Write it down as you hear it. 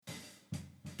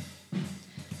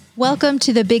Welcome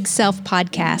to the Big Self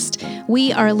Podcast.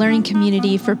 We are a learning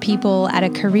community for people at a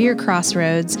career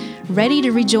crossroads, ready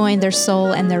to rejoin their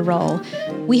soul and their role.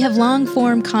 We have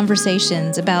long-form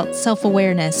conversations about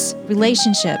self-awareness,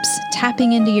 relationships,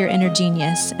 tapping into your inner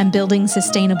genius, and building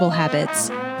sustainable habits.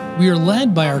 We are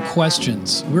led by our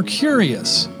questions. We're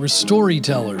curious. We're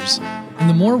storytellers. And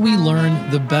the more we learn,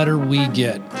 the better we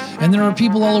get. And there are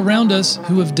people all around us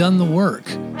who have done the work.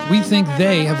 We think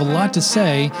they have a lot to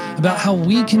say about how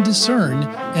we can discern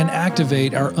and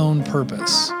activate our own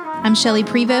purpose. I'm Shelley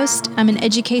Prevost. I'm an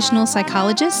educational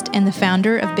psychologist and the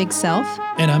founder of Big Self.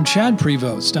 And I'm Chad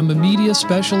Prevost. I'm a media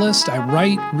specialist. I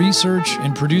write, research,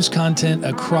 and produce content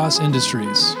across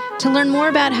industries. To learn more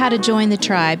about how to join the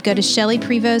tribe, go to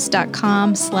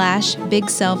shelleyprevost.com/Big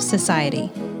Self Society.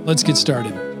 Let's get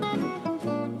started.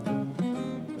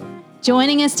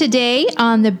 Joining us today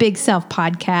on the Big Self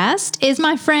Podcast is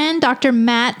my friend, Dr.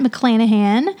 Matt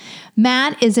McClanahan.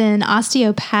 Matt is an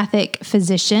osteopathic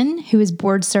physician who is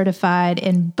board certified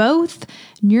in both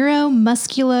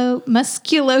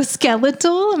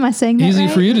musculoskeletal, am I saying that Easy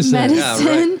right? for you to say.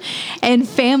 Medicine and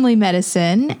family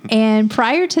medicine. And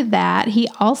prior to that, he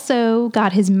also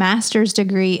got his master's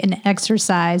degree in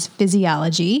exercise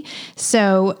physiology.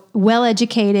 So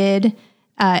well-educated,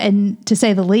 and to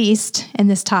say the least, in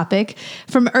this topic.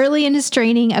 From early in his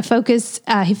training, he focused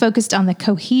on the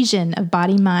cohesion of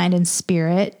body, mind, and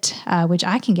spirit, which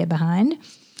I can get behind.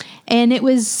 And it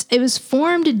was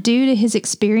formed due to his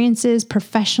experiences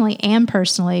professionally and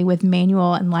personally with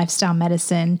manual and lifestyle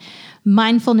medicine,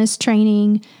 mindfulness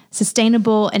training,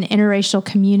 sustainable and interracial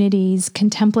communities,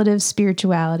 contemplative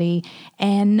spirituality,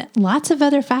 and lots of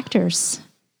other factors.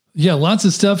 Yeah, lots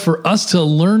of stuff for us to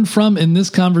learn from in this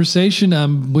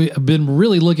conversation. We've been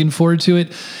really looking forward to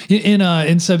it.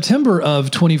 In September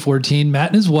of 2014,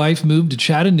 Matt and his wife moved to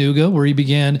Chattanooga, where he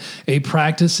began a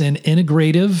practice in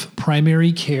integrative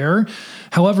primary care.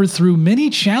 However, through many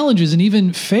challenges and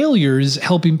even failures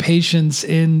helping patients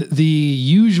in the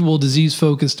usual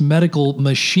disease-focused medical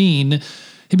machine,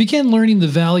 he began learning the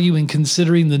value in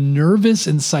considering the nervous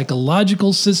and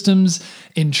psychological systems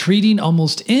in treating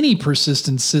almost any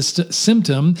persistent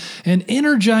symptom and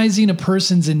energizing a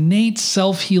person's innate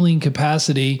self-healing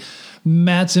capacity.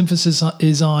 Matt's emphasis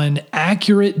is on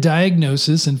accurate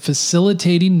diagnosis and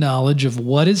facilitating knowledge of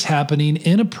what is happening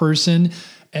in a person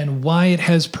and why it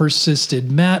has persisted.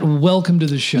 Matt, welcome to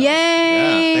the show.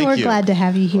 Yay! Yeah, We're you. glad to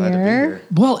have you Glad to be here.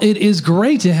 Well, it is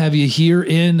great to have you here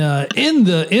in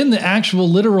the actual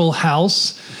literal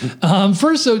house.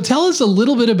 First, so tell us a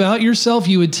little bit about yourself.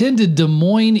 You attended Des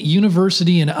Moines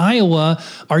University in Iowa.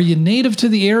 Are you native to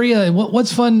the area? And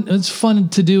what's fun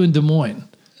to do in Des Moines?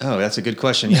 Oh, that's a good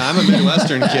question. Yeah, I'm a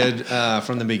Midwestern kid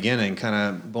from the beginning, kind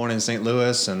of born in St.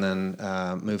 Louis and then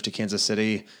moved to Kansas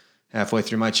City halfway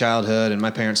through my childhood, and my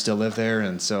parents still live there.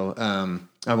 And so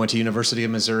I went to University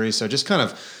of Missouri. So just kind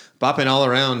of bopping all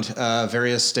around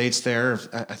various states there.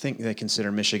 I think they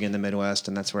consider Michigan the Midwest,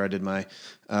 and that's where I did my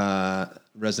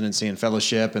residency and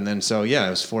fellowship. And then, so yeah, it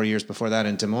was 4 years before that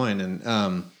in Des Moines. And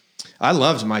I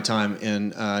loved my time in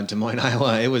Des Moines,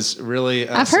 Iowa. It was really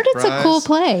I've heard it's a cool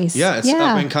place. Yeah, it's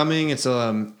up and coming. It's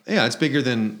it's bigger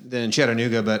than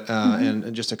Chattanooga, but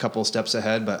and just a couple steps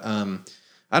ahead. But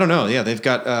I don't know. Yeah, they've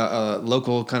got a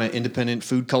local kind of independent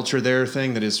food culture there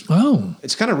thing that is. Oh,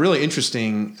 it's kind of really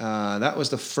interesting. That was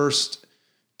the first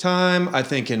time I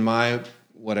think in my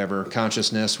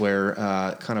consciousness where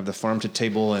kind of the farm to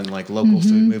table and like local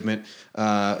food movement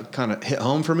kind of hit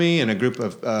home for me, and a group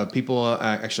of people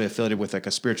actually affiliated with like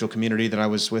a spiritual community that I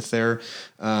was with there.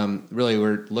 Really,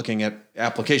 we're looking at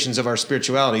applications of our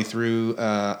spirituality through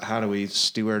how do we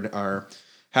steward our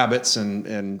habits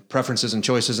and preferences and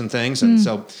choices and things. And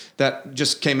so that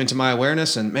just came into my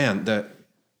awareness, and man,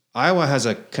 Iowa has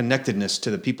a connectedness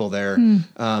to the people there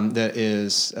that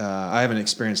is I haven't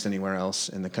experienced anywhere else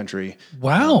in the country.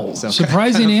 Wow. So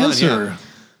surprising kind of answer. fun, yeah.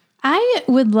 I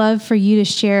would love for you to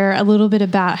share a little bit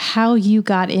about how you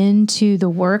got into the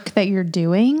work that you're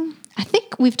doing. I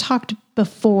think we've talked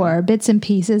before, bits and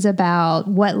pieces, about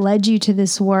what led you to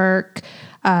this work,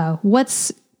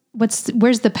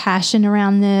 where's the passion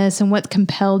around this, and what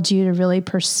compelled you to really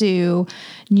pursue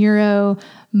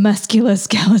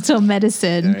musculoskeletal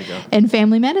medicine and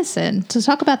family medicine. So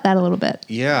talk about that a little bit.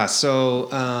 Yeah. So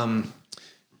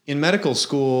in medical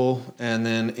school and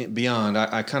then beyond,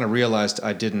 I kind of realized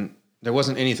there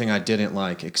wasn't anything I didn't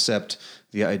like except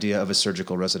the idea of a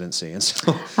surgical residency. And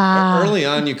so early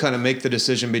on, you kind of make the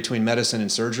decision between medicine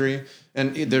and surgery,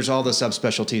 and there's all the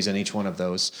subspecialties in each one of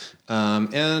those.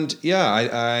 And yeah,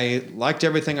 I liked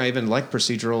everything. I even liked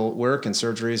procedural work and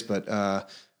surgeries, but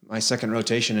my second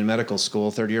rotation in medical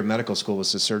school, third year of medical school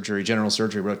was the general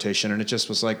surgery rotation. And it just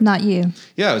was like, Not you.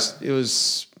 yeah,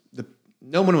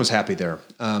 no one was happy there.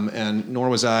 And nor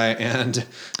was I. And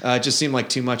it just seemed like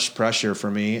too much pressure for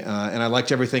me. And I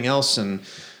liked everything else. And,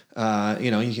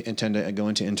 you intend to go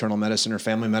into internal medicine or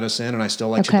family medicine. And I still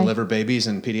like to deliver babies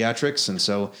and pediatrics. And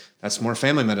so that's more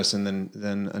family medicine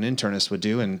than an internist would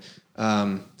do. And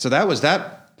so that was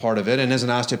that part of it. And as an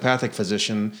osteopathic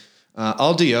physician,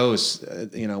 all DOs,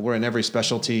 we're in every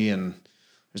specialty, and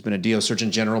there's been a DO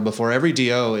surgeon general before. Every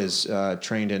DO is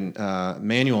trained in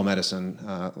manual medicine,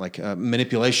 like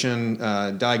manipulation,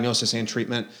 diagnosis, and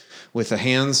treatment with the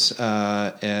hands.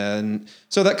 And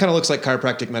so that kind of looks like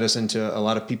chiropractic medicine to a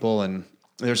lot of people. And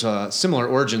there's similar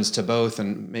origins to both.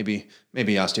 And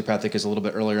maybe osteopathic is a little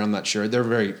bit earlier. I'm not sure. They're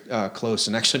very close,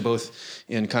 and actually both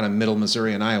in kind of middle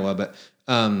Missouri and Iowa. But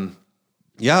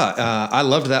I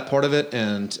loved that part of it.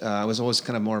 And I was always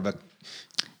kind of more of a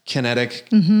kinetic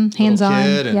hands-on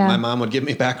kid, and my mom would give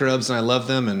me back rubs, and I loved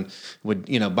them, and would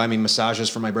buy me massages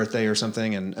for my birthday or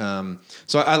something. And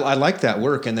so I liked that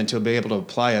work, and then to be able to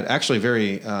apply it actually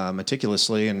very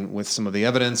meticulously and with some of the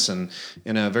evidence and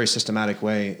in a very systematic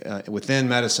way within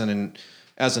medicine, and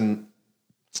as an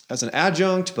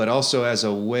adjunct, but also as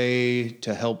a way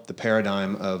to help the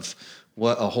paradigm of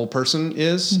what a whole person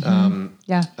is. Not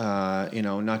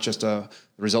just the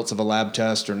results of a lab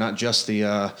test, or not just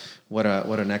the what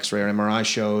an X-ray or MRI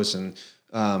shows, and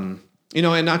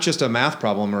and not just a math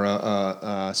problem or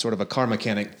a sort of a car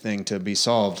mechanic thing to be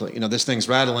solved. This thing's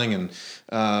rattling, and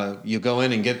you go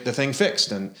in and get the thing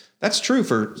fixed, and that's true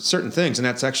for certain things, and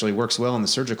that's actually works well in the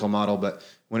surgical model. But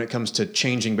when it comes to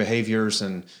changing behaviors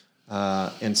and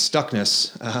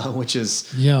stuckness, which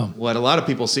is what a lot of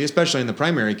people see, especially in the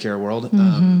primary care world,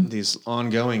 these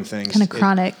ongoing things. Kind of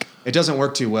chronic. It doesn't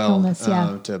work too well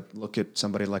to look at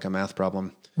somebody like a math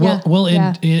problem.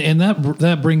 And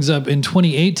that brings up, in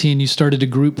 2018, you started a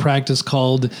group practice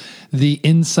called the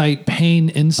Insight Pain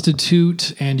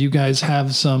Institute, and you guys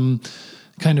have some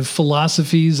kind of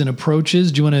philosophies and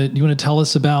approaches. Do you want to tell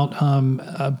us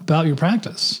about your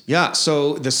practice? Yeah.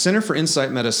 So the Center for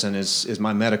Insight Medicine is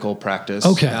my medical practice.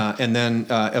 Okay. And then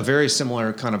a very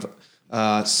similar kind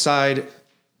of side,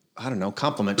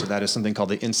 complement to that is something called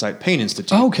the Insight Pain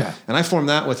Institute. Okay. And I formed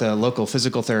that with a local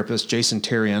physical therapist, Jason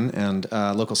Terrian, and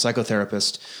local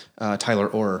psychotherapist, Tyler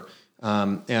Orr.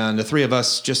 And the three of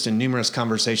us, just in numerous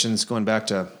conversations going back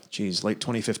to, late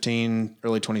 2015,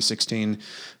 early 2016,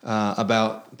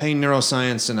 about pain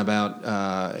neuroscience and about,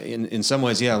 in some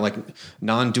ways, like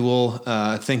non-dual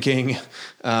thinking,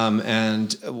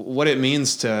 and what it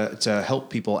means to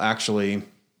help people actually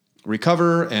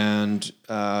recover and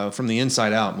from the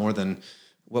inside out, more than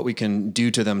what we can do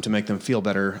to them to make them feel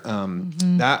better.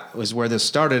 That was where this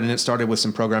started, and it started with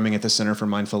some programming at the Center for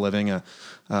Mindful Living, a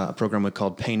program we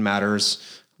called Pain Matters,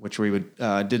 which we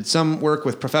did some work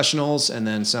with professionals, and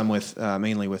then some with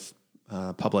mainly with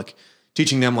public,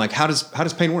 teaching them like how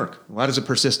does pain work? Why does it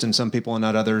persist in some people and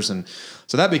not others? And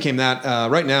so that became that.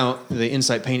 Right now, the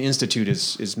Insight Pain Institute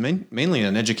is mainly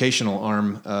an educational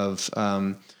arm of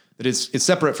it's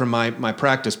separate from my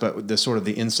practice, but the sort of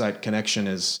the Insight connection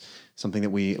is something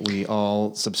that we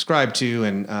all subscribe to,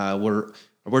 and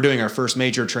we're doing our first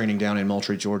major training down in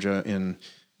Moultrie, Georgia in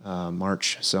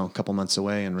March, so a couple months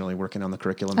away, and really working on the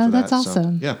curriculum for that. Oh, that's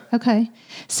awesome. So, yeah. Okay.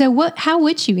 So how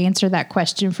would you answer that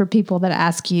question for people that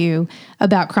ask you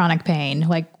about chronic pain?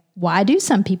 Like, why do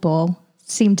some people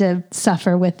seem to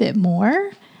suffer with it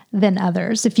more than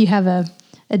others? If you have a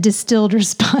distilled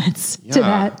response to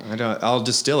that. I'll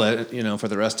distill it, for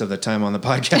the rest of the time on the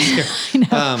podcast here.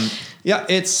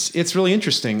 It's really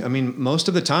interesting. I mean, most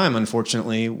of the time,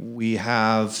 unfortunately, we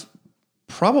have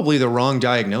probably the wrong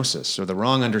diagnosis or the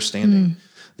wrong understanding.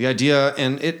 The idea,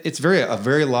 and it's a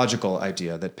very logical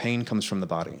idea, that pain comes from the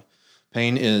body.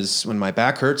 Pain is when my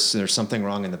back hurts, there's something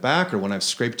wrong in the back, or when I've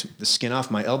scraped the skin off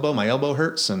my elbow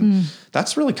hurts. And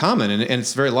that's really common. And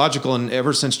it's very logical. And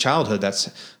ever since childhood, that's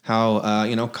how,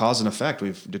 cause and effect.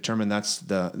 We've determined that's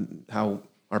how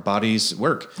our bodies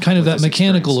work. Kind of that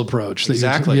mechanical approach.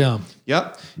 Exactly.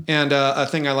 Yep. And a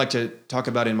thing I like to talk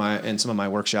about in some of my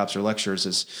workshops or lectures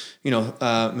is,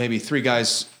 maybe three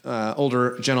guys,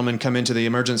 older gentlemen, come into the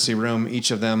emergency room,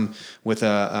 each of them with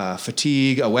a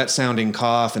fatigue, a wet sounding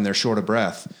cough, and they're short of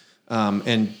breath.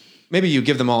 And maybe you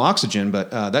give them all oxygen,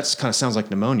 but that's kind of sounds like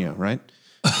pneumonia, right?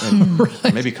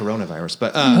 Right. Maybe coronavirus,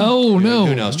 but no,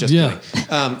 who knows? Just kidding.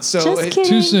 Just kidding.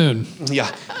 Too soon.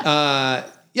 Yeah.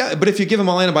 Yeah, but if you give them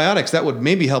all antibiotics, that would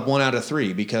maybe help 1 out of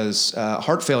 3, because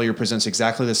heart failure presents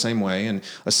exactly the same way, and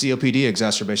a COPD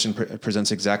exacerbation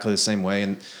presents exactly the same way,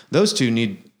 and those two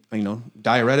need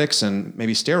diuretics and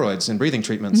maybe steroids and breathing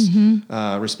treatments,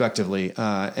 respectively.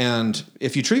 And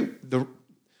if you treat the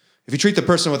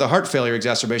person with a heart failure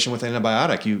exacerbation with an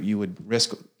antibiotic, you would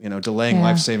risk, delaying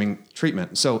life-saving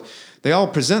treatment. So they all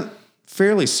present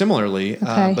fairly similarly,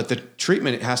 but the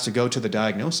treatment has to go to the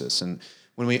diagnosis. And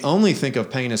when we only think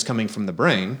of pain as coming from the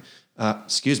brain,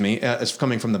 as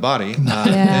coming from the body,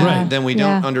 then we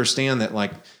don't understand that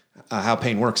how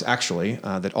pain works actually,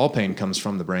 that all pain comes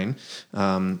from the brain.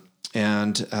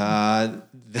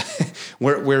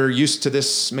 We're used to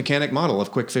this mechanic model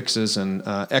of quick fixes and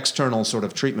external sort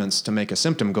of treatments to make a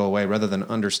symptom go away, rather than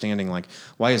understanding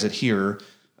why is it here,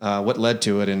 what led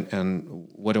to it, and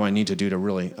what do I need to do to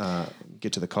really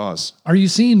get to the cause. Are you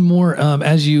seeing more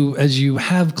as you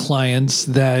have clients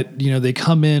that they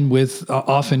come in with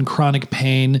often chronic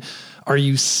pain?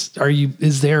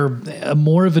 Is there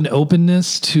more of an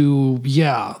openness to,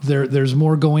 there's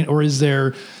more going, or is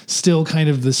there still kind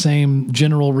of the same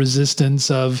general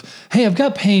resistance of, hey, I've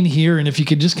got pain here, and if you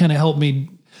could just kind of help me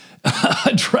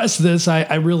address this,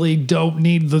 I really don't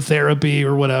need the therapy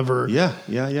or whatever. Yeah.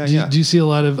 Do you see a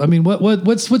lot of,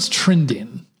 what's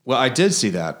trending? Well, I did see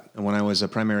that when I was a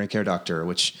primary care doctor,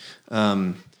 which,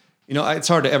 it's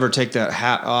hard to ever take that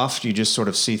hat off. You just sort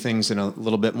of see things in a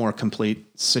little bit more complete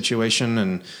situation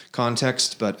and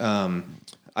context. But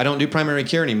I don't do primary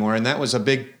care anymore, and that was a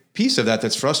big piece of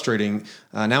that's frustrating.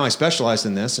 Now I specialize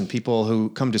in this, and people who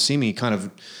come to see me kind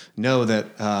of know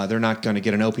that they're not going to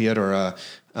get an opiate or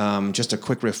just a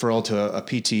quick referral to a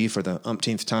PT for the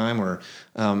umpteenth time, or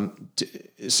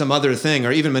some other thing,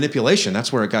 or even manipulation.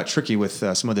 That's where it got tricky with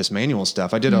some of this manual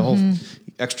stuff. I did a whole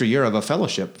extra year of a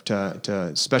fellowship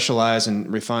to specialize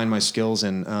and refine my skills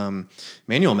in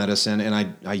manual medicine,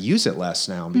 and I use it less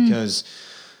now because,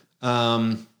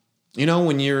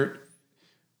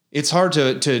 it's hard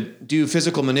to do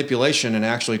physical manipulation and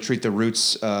actually treat the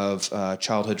roots of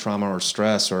childhood trauma or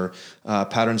stress or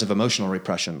patterns of emotional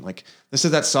repression. This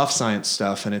is that soft science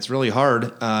stuff, and it's really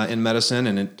hard in medicine,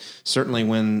 and it certainly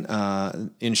when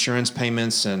insurance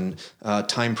payments and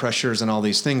time pressures and all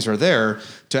these things are there,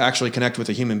 to actually connect with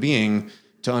a human being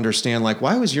to understand,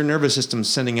 why was your nervous system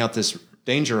sending out this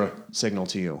danger signal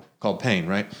to you called pain,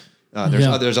 right?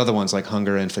 There's other ones like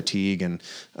hunger and fatigue and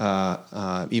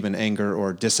even anger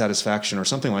or dissatisfaction or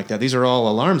something like that. These are all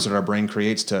alarms that our brain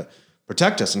creates to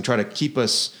protect us and try to keep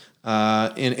us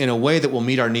in a way that will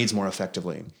meet our needs more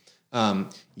effectively. And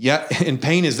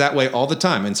pain is that way all the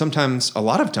time. And sometimes, a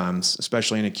lot of times,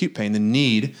 especially in acute pain, the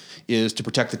need is to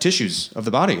protect the tissues of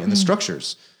the body and the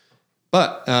structures.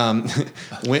 But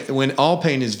when all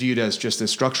pain is viewed as just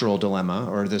this structural dilemma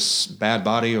or this bad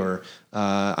body or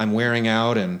I'm wearing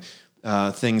out and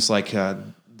things like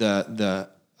the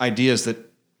ideas that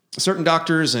certain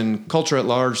doctors and culture at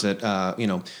large that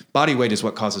body weight is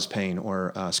what causes pain,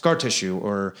 or scar tissue,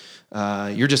 or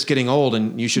you're just getting old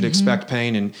and you should expect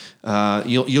pain, and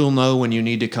you'll know when you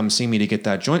need to come see me to get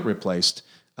that joint replaced.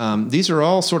 These are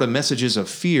all sort of messages of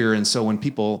fear, and so when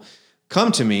people come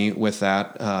to me with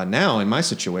that, now in my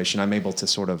situation, I'm able to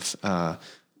sort of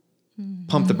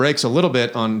pump the brakes a little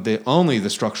bit on only the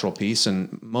structural piece.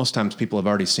 And most times people have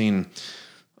already seen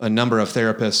a number of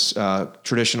therapists,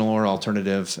 traditional or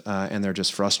alternative, and they're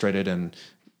just frustrated. And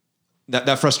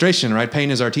that frustration, right?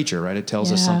 Pain is our teacher, right? It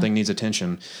tells us something needs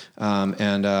attention. So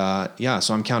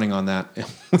I'm counting on that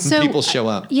when people show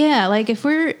up. Yeah. If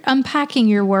we're unpacking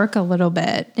your work a little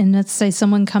bit, and let's say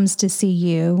someone comes to see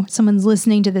you, someone's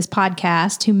listening to this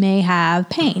podcast who may have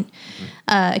pain,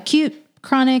 acute,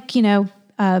 chronic,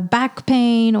 back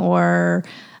pain or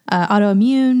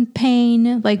autoimmune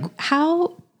pain.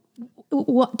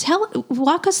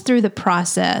 Walk us through the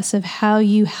process of how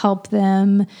you help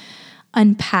them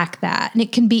unpack that. And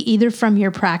it can be either from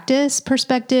your practice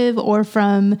perspective or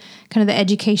from kind of the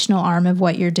educational arm of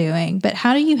what you're doing. But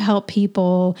how do you help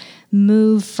people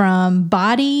move from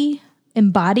body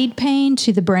embodied pain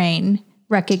to the brain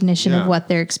recognition of what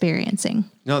they're experiencing?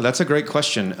 No, that's a great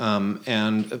question.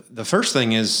 And the first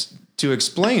thing is to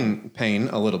explain pain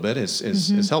a little bit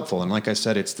is helpful. And like I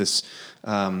said, it's this,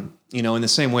 in the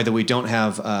same way that we don't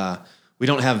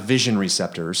have vision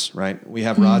receptors, right? We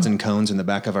have rods and cones in the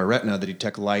back of our retina that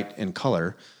detect light and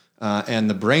color, and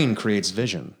the brain creates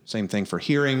vision. Same thing for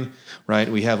hearing, right?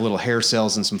 We have little hair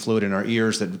cells and some fluid in our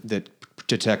ears that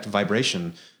detect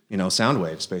vibration, sound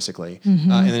waves, basically.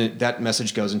 And then that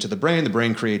message goes into the brain. The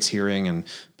brain creates hearing and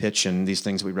pitch and these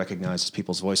things we recognize as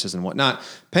people's voices and whatnot.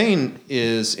 Pain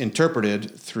is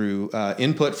interpreted through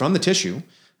input from the tissue,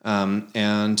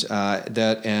 and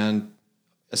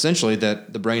essentially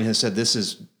that the brain has said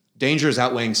danger is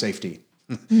outweighing safety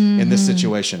in this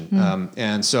situation.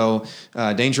 And so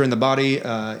danger in the body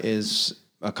is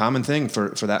a common thing for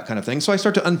that kind of thing. So I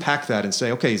start to unpack that and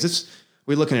say, okay,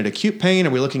 we looking at acute pain?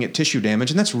 Are we looking at tissue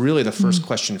damage? And that's really the first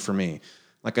question for me.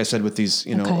 Like I said, with these,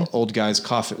 old guys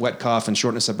wet cough and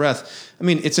shortness of breath. I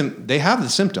mean, they have the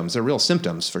symptoms. They're real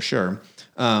symptoms for sure.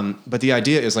 But the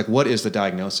idea is like, what is the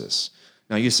diagnosis?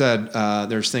 Now you said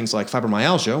there's things like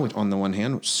fibromyalgia, which on the one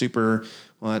hand,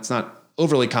 it's not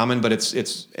overly common, but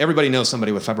it's everybody knows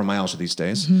somebody with fibromyalgia these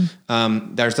days.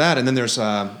 There's that, and then there's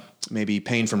maybe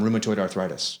pain from rheumatoid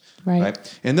arthritis.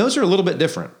 Right. And those are a little bit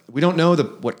different. We don't know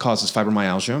what causes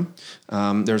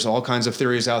fibromyalgia. There's all kinds of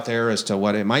theories out there as to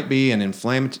what it might be, and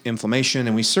inflammation.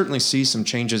 And we certainly see some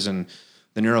changes in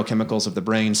the neurochemicals of the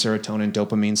brain, serotonin,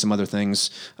 dopamine, some other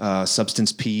things,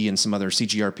 substance P and some other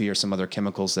CGRP or some other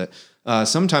chemicals that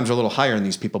sometimes are a little higher in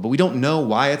these people, but we don't know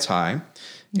why it's high.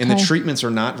 And the treatments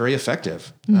are not very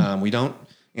effective.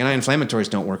 Anti-inflammatories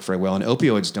don't work very well, and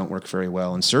opioids don't work very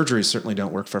well, and surgeries certainly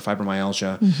don't work for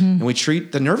fibromyalgia. And we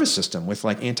treat the nervous system with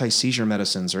like anti-seizure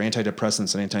medicines or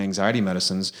antidepressants and anti-anxiety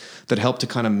medicines that help to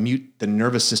kind of mute the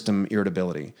nervous system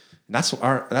irritability. And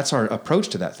that's our approach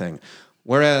to that thing.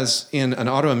 Whereas in an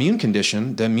autoimmune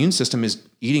condition, the immune system is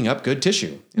eating up good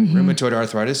tissue. In rheumatoid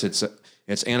arthritis,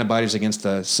 it's antibodies against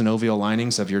the synovial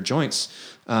linings of your joints.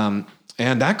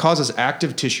 And that causes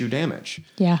active tissue damage.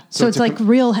 Yeah. So it's like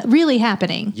really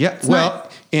happening. Yeah.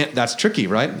 And that's tricky,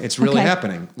 right? It's really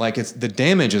happening. Like the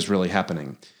damage is really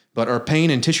happening. But are pain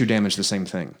and tissue damage the same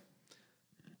thing?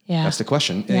 Yeah. That's the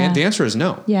question. Yeah. And the answer is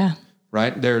no. Yeah.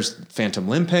 Right? There's phantom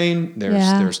limb pain.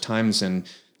 There's times in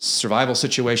survival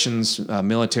situations,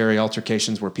 military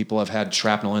altercations where people have had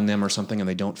shrapnel in them or something and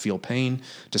they don't feel pain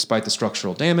despite the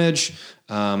structural damage.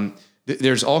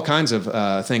 There's all kinds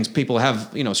of things. People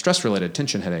have, stress-related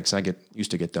tension headaches. I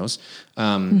used to get those.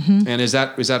 And is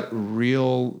that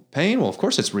real pain? Well, of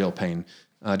course it's real pain.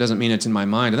 It doesn't mean it's in my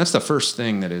mind. And that's the first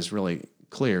thing that is really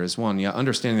clear is one,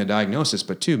 understanding the diagnosis,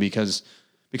 but two, because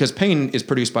pain is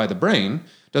produced by the brain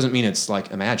doesn't mean it's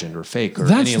like imagined or fake or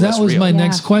any less real. That was my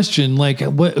next question. Like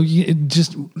what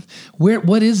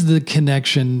is the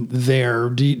connection there?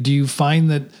 Do you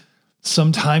find that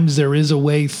sometimes there is a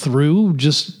way through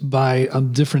just by a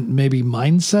different maybe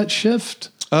mindset shift?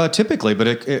 Typically, but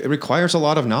it requires a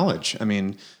lot of knowledge. I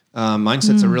mean,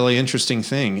 mindset's a really interesting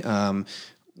thing.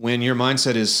 When your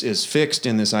mindset is fixed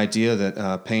in this idea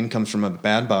that pain comes from a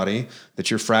bad body, that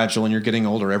you're fragile and you're getting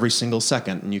older every single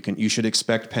second, and you should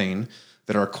expect pain,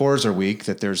 that our cores are weak,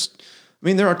 that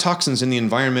there are toxins in the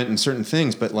environment and certain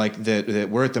things, but like that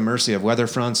we're at the mercy of weather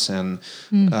fronts and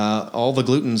all the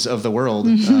glutens of the world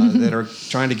that are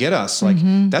trying to get us. Like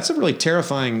that's a really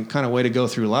terrifying kind of way to go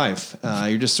through life.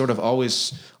 You're just sort of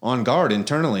always on guard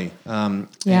internally.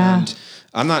 And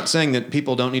I'm not saying that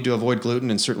people don't need to avoid gluten,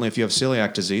 and certainly if you have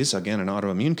celiac disease, again, an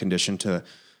autoimmune condition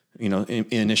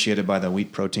initiated by the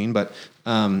wheat protein, but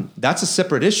that's a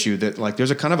separate issue that like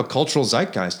there's a kind of a cultural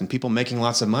zeitgeist and people making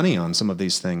lots of money on some of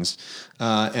these things.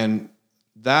 And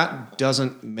that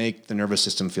doesn't make the nervous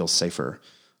system feel safer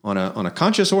on a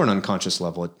conscious or an unconscious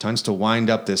level. It tends to wind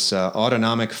up this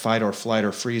autonomic fight or flight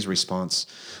or freeze response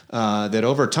that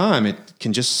over time it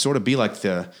can just sort of be like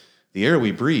the air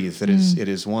we breathe. It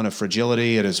is one of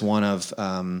fragility. It is one of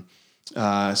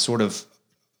sort of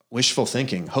wishful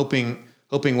thinking,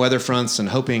 hoping weather fronts and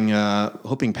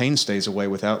hoping pain stays away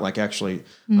without like actually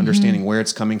understanding where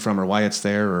it's coming from or why it's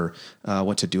there or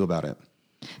what to do about it.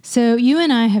 So you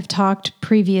and I have talked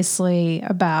previously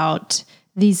about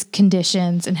these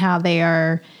conditions and how they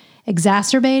are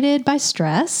exacerbated by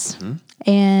stress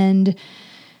and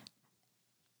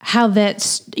how that,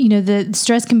 the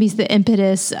stress can be the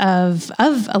impetus of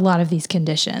a lot of these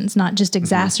conditions, not just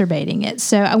exacerbating it.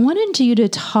 So I wanted you to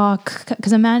talk,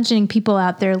 because I'm imagining people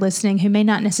out there listening who may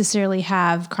not necessarily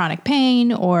have chronic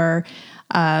pain or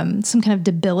some kind of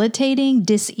debilitating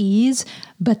dis-ease,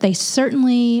 but they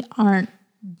certainly aren't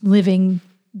living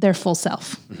their full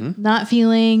self, not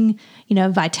feeling,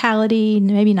 vitality,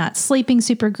 maybe not sleeping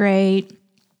super great,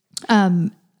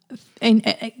 and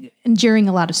enduring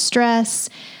a lot of stress.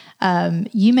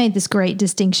 You made this great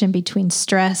distinction between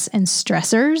stress and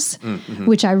stressors,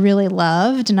 which I really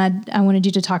loved. And I wanted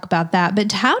you to talk about that.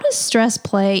 But how does stress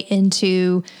play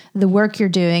into the work you're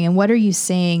doing, and what are you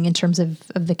seeing in terms of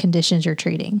the conditions you're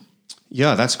treating?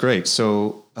 Yeah, that's great.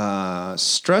 So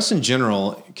stress in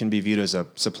general can be viewed as a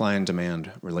supply and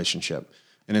demand relationship.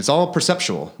 And it's all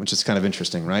perceptual, which is kind of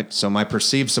interesting, right? So my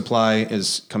perceived supply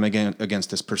is coming against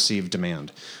this perceived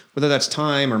demand, whether that's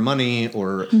time or money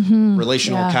or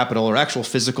relational capital or actual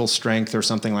physical strength or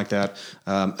something like that,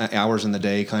 hours in the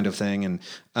day kind of thing. And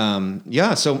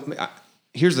so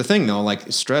here's the thing though,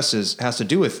 like stress has to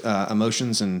do with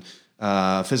emotions and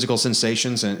physical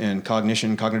sensations and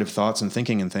cognitive thoughts and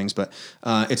thinking and things, but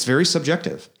it's very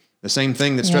subjective. The same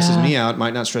thing that stresses me out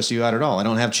might not stress you out at all. I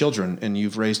don't have children, and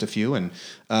you've raised a few, and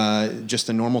just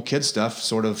the normal kid stuff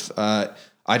sort of,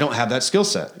 I don't have that skill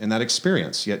set and that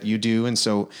experience, yet you do. And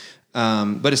so,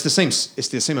 but it's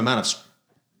the same amount of,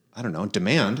 I don't know,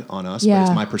 demand on us, but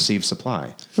it's my perceived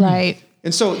supply. Right.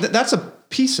 And so that's a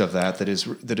piece of that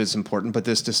is important. But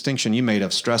this distinction you made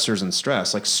of stressors and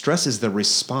stress, like stress is the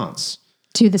response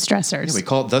to the stressors. Yeah, we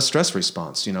call it the stress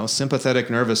response. Sympathetic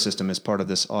nervous system is part of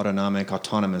this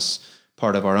autonomous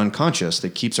part of our unconscious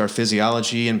that keeps our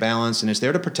physiology in balance and is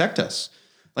there to protect us.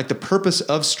 Like the purpose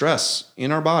of stress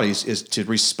in our bodies is to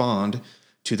respond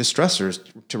to the stressors,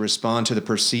 to respond to the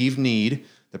perceived need,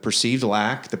 the perceived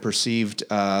lack, the perceived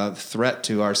threat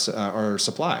to our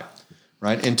supply,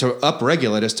 right? And to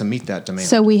upregulate us to meet that demand.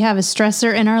 So we have a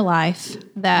stressor in our life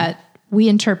that we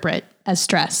interpret as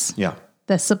stress. Yeah.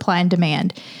 The supply and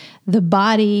demand. The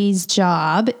body's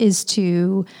job is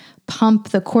to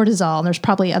pump the cortisol, and there's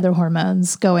probably other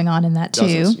hormones going on in that too.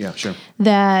 Dozens. Yeah, sure.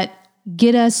 That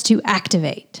get us to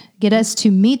activate, get us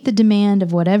to meet the demand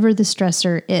of whatever the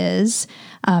stressor is.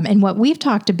 And what we've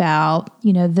talked about,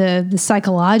 the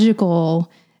psychological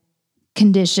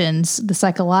conditions, the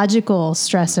psychological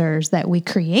stressors that we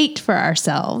create for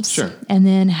ourselves. Sure. And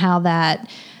then how that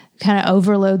kind of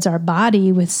overloads our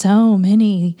body with so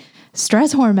many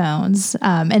stress hormones,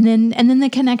 and then the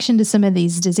connection to some of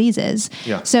these diseases.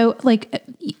 Yeah. So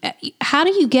how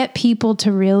do you get people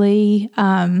to really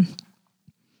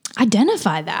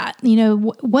identify that?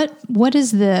 What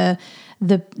is the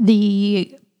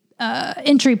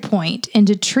entry point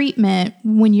into treatment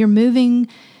when you're moving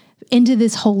into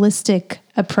this holistic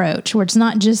approach where it's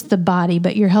not just the body,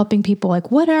 but you're helping people, like,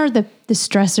 what are the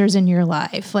stressors in your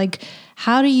life? Like,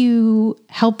 how do you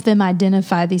help them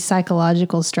identify these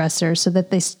psychological stressors so that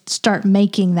they start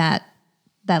making that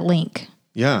link?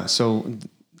 Yeah. So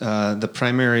the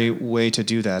primary way to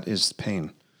do that is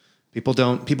pain. People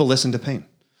listen to pain.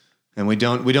 And we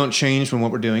don't change when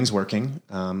what we're doing is working.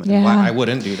 And I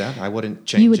wouldn't do that. I wouldn't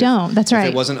change. You don't. That's right.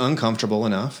 If it wasn't uncomfortable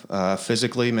enough,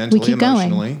 physically, mentally,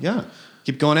 emotionally. Going. Yeah.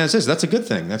 Keep going as is. That's a good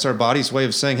thing. That's our body's way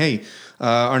of saying, hey,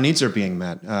 our needs are being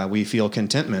met. We feel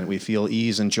contentment. We feel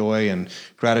ease and joy and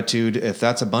gratitude. If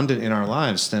that's abundant in our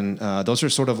lives, then those are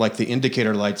sort of like the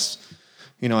indicator lights.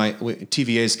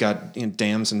 TVA's got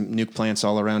dams and nuke plants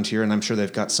all around here, and I'm sure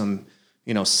they've got some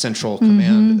central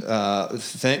command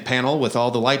panel with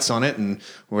all the lights on it, and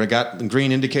we got green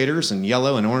indicators and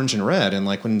yellow and orange and red. And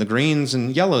like when the greens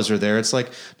and yellows are there, it's like,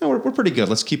 no, we're pretty good.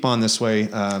 Let's keep on this way.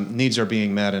 Needs are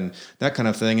being met and that kind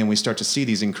of thing. And we start to see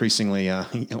these increasingly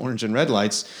orange and red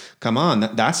lights come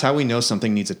on. That's how we know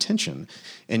something needs attention.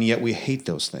 And yet we hate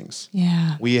those things.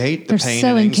 Yeah. We hate the They're pain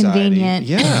so and anxiety. Inconvenient.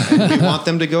 Yeah. And we want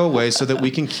them to go away so that we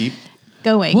can keep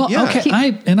going. Well, okay.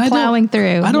 Plowing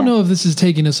through. I don't know if this is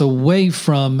taking us away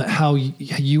from how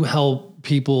you help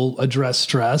people address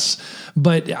stress,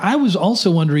 but I was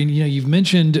also wondering, you've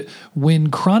mentioned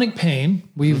when chronic pain,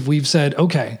 we've said,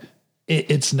 okay,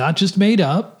 it's not just made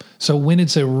up. So when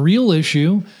it's a real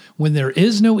issue, when there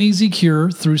is no easy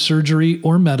cure through surgery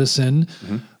or medicine,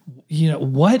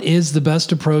 what is the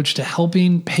best approach to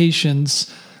helping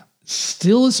patients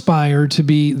still aspire to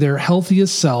be their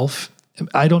healthiest self?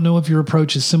 I don't know if your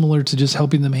approach is similar to just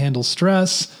helping them handle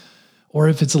stress or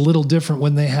if it's a little different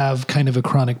when they have kind of a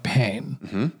chronic pain.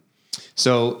 Mm-hmm.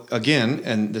 So again,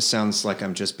 and this sounds like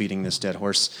I'm just beating this dead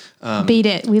horse. Beat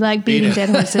it. We like beating dead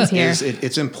horses here.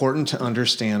 It's important to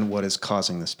understand what is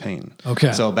causing this pain.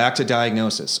 Okay. So back to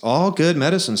diagnosis. All good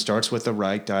medicine starts with the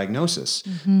right diagnosis.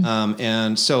 Mm-hmm.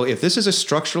 And so if this is a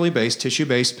structurally based,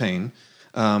 tissue-based pain,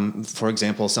 for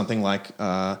example, something like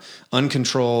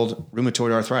uncontrolled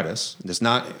rheumatoid arthritis does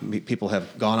not. People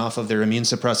have gone off of their immune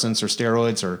suppressants or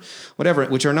steroids or whatever,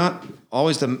 which are not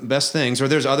always the best things. Or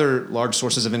there's other large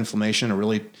sources of inflammation, or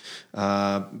really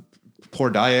poor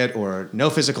diet, or no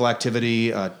physical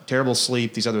activity, terrible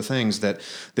sleep. These other things that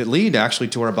lead actually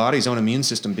to our body's own immune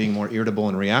system being more irritable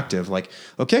and reactive. Like,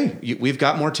 okay, we've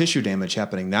got more tissue damage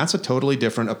happening. That's a totally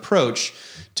different approach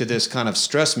to this kind of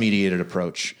stress-mediated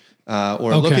approach.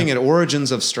 Looking at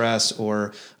origins of stress,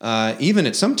 or even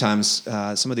at sometimes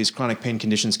some of these chronic pain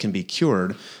conditions can be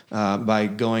cured by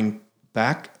going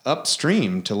back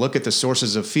upstream to look at the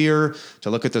sources of fear, to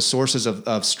look at the sources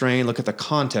of strain, look at the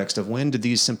context of when did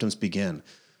these symptoms begin.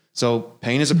 So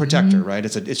pain is a protector, right?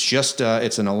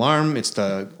 It's an alarm. It's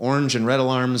the orange and red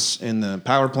alarms in the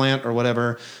power plant or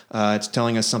whatever. It's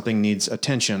telling us something needs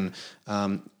attention.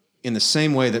 In the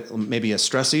same way that maybe a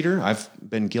stress eater, I've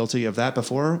been guilty of that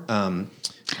before.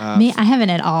 Me, I haven't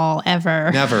at all,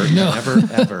 ever. Never,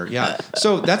 ever. Yeah.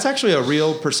 So that's actually a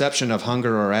real perception of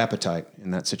hunger or appetite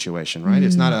in that situation, right?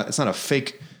 It's not a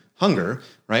fake hunger,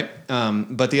 right?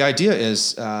 But the idea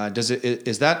is,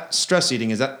 is that stress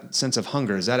eating, is that sense of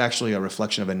hunger, is that actually a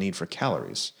reflection of a need for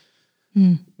calories?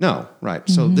 No, right.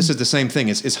 So this is the same thing.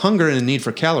 Is hunger and a need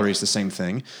for calories the same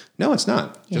thing? No, it's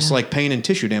not. Yeah. Just like pain and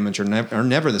tissue damage are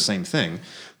never the same thing.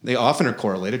 They often are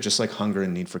correlated, just like hunger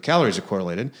and need for calories are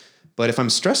correlated. But if I'm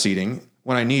stress eating,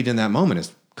 what I need in that moment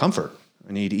is comfort.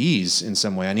 I need ease in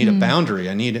some way. I need a boundary.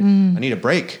 I need a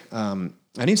break. I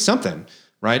need something,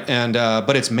 right? And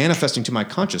but it's manifesting to my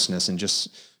consciousness, and just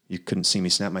you couldn't see me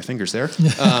snap my fingers there.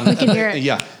 We can hear it.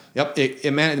 Yeah, yep.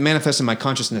 It manifests in my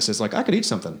consciousness as like I could eat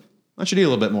something. I should eat a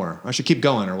little bit more. I should keep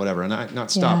going or whatever, and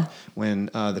not stop when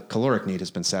the caloric need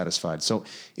has been satisfied. So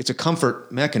it's a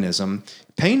comfort mechanism.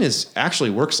 Pain actually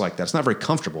works like that. It's not very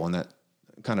comfortable in that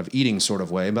kind of eating sort of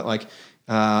way, but like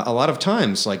a lot of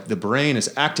times, like the brain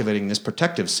is activating this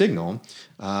protective signal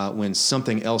when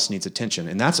something else needs attention,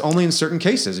 and that's only in certain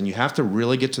cases. And you have to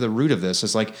really get to the root of this.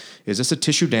 It's like, is this a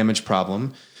tissue damage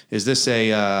problem? Is this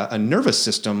a nervous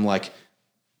system like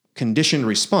conditioned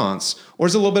response, or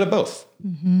is it a little bit of both?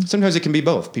 Sometimes it can be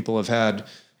both. People have had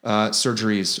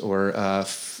surgeries or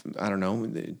I don't know,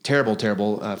 terrible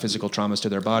physical traumas to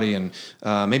their body, and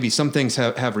maybe some things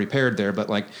have repaired there, but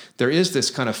like there is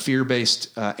this kind of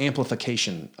fear-based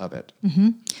amplification of it,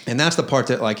 and that's the part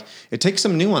that like it takes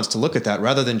some nuance to look at that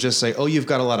rather than just say, oh, you've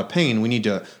got a lot of pain. We need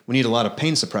a lot of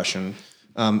pain suppression.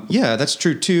 Yeah, that's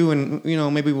true too, and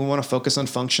maybe we want to focus on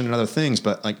function and other things,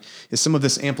 but like is some of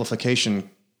this amplification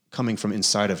coming from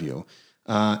inside of you,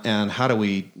 and how do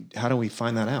we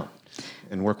find that out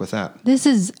and work with that? This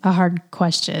is a hard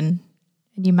question,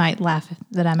 and you might laugh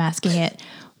that I'm asking it.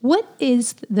 What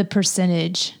is the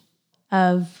percentage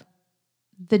of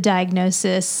the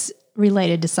diagnosis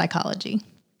related to psychology?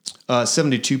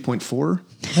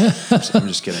 72.4. I'm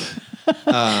just kidding.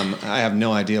 I have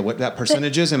no idea what that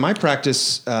percentage is in my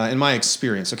practice, in my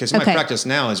experience. Okay, so my practice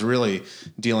now is really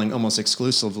dealing almost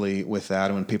exclusively with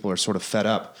that when people are sort of fed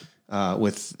up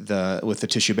with the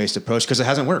tissue-based approach because it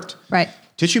hasn't worked. Right.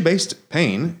 Tissue-based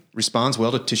pain responds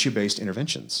well to tissue-based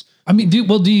interventions. I mean,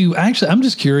 do you actually, I'm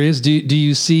just curious, do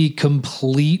you see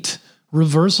complete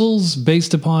reversals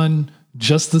based upon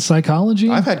just the psychology?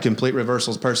 I've had complete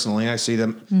reversals personally. I see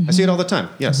them. I see it all the time.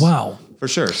 Yes. Wow. For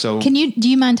sure. So do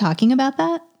you mind talking about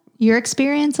that? Your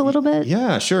experience a little bit?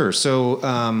 Yeah, sure. So,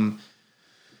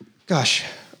 gosh,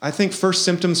 I think first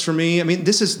symptoms for me, I mean,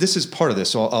 this is part of this.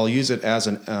 So I'll use it as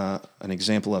an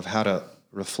example of how to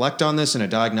reflect on this in a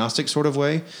diagnostic sort of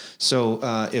way. So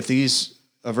if these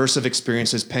aversive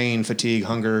experiences, pain, fatigue,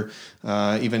 hunger,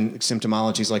 even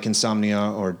symptomologies like insomnia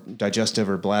or digestive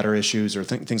or bladder issues or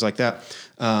things like that,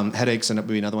 headaches, and that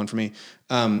would be another one for me.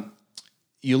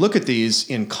 You look at these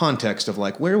in context of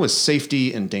like, where was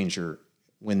safety and danger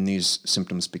when these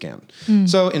symptoms began?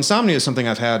 So insomnia is something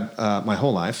I've had my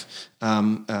whole life.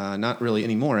 Not really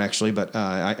anymore, actually, but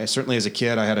I certainly as a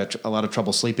kid, I had a lot of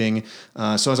trouble sleeping.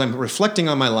 So as I'm reflecting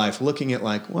on my life, looking at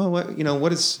like, well,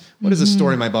 what is the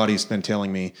story my body's been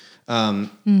telling me? My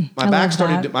back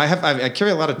started, I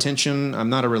carry a lot of tension. I'm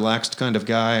not a relaxed kind of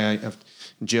guy. I've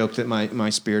joked that my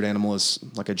spirit animal is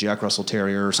like a Jack Russell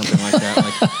Terrier or something like that.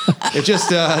 Like it just,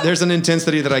 there's an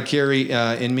intensity that I carry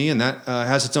in me, and that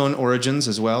has its own origins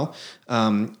as well.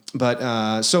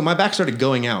 But so my back started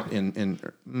going out in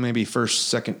maybe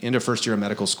into first year of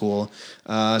medical school.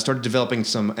 Started developing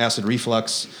some acid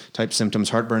reflux type symptoms,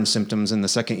 heartburn symptoms in the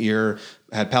second year.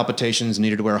 Had palpitations,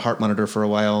 needed to wear a heart monitor for a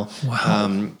while.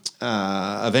 Wow.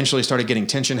 Eventually started getting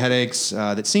tension headaches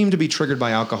that seemed to be triggered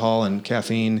by alcohol and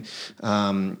caffeine.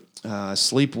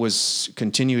 Sleep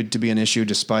continued to be an issue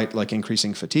despite like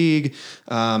increasing fatigue.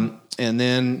 And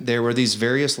then there were these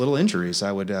various little injuries.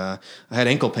 I had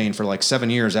ankle pain for like 7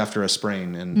 years after a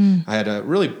sprain, and I had a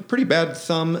really pretty bad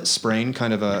thumb sprain,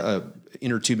 kind of a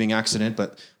inner tubing accident.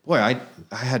 But boy, I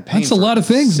had pain. That's a lot of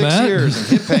things, 6 Matt. years,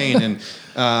 and hip pain,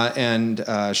 and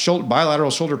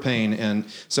bilateral shoulder pain, and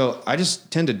so I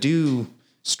just tend to do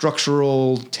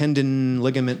structural tendon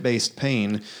ligament based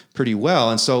pain pretty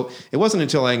well. And so it wasn't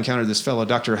until I encountered this fellow,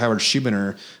 Dr. Howard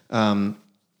Schubener,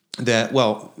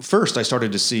 first I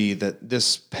started to see that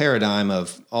this paradigm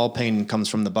of all pain comes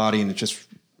from the body and it's just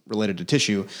related to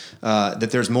tissue,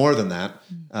 that there's more than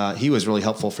that. He was really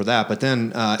helpful for that. But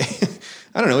then, I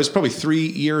don't know, it was probably 3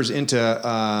 years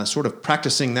into sort of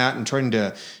practicing that and trying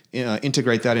to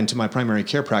integrate that into my primary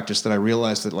care practice that I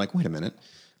realized that like, wait a minute,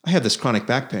 I have this chronic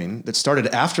back pain that started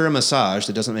after a massage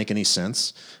that doesn't make any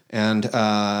sense. And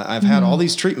I've had all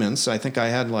these treatments. I think I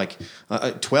had like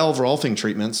 12 Rolfing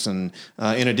treatments, and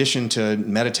in addition to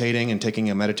meditating and taking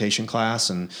a meditation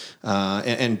class and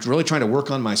really trying to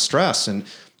work on my stress. And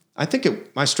I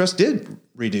think my stress did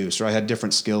reduce, or I had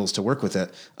different skills to work with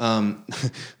it.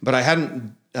 But I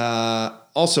hadn't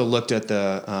also looked at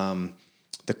the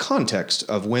context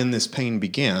of when this pain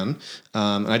began.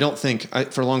 And I don't think,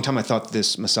 for a long time, I thought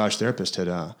this massage therapist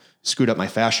had screwed up my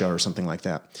fascia or something like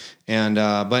that. And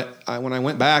when I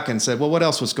went back and said, well, what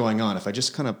else was going on? If I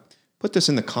just kind of put this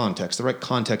in the right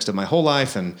context of my whole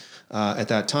life and at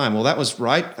that time, well, that was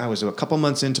right. I was a couple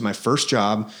months into my first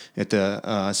job at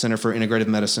the Center for Integrative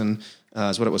Medicine,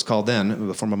 is what it was called then,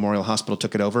 before Memorial Hospital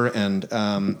took it over. And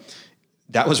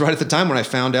that was right at the time when I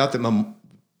found out that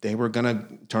they were going to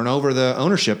turn over the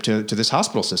ownership to this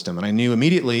hospital system. And I knew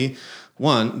immediately,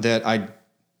 one, that I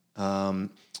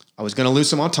was going to lose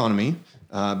some autonomy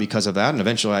because of that. And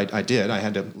eventually I did. I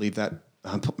had to leave that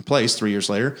place 3 years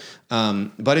later.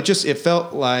 But it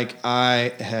felt like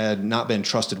I had not been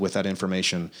trusted with that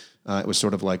information. It was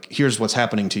sort of like, here's what's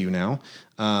happening to you now.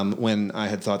 When I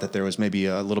had thought that there was maybe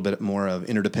a little bit more of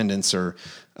interdependence or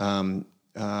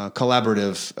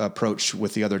collaborative approach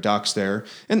with the other docs there.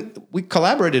 And we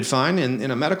collaborated fine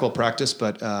in a medical practice,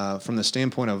 but from the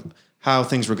standpoint of how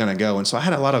things were going to go. And so I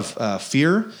had a lot of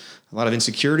fear, a lot of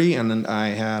insecurity, and then I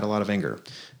had a lot of anger.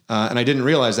 And I didn't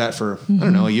realize that for, I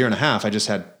don't know, a year and a half. I just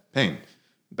had pain,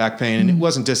 back pain, and it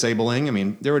wasn't disabling. I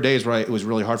mean, there were days where it was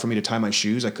really hard for me to tie my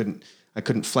shoes. I couldn't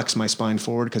flex my spine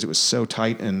forward because it was so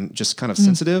tight and just kind of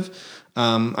sensitive.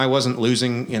 I wasn't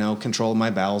losing, control of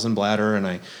my bowels and bladder, and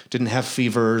I didn't have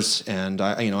fevers, and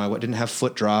I didn't have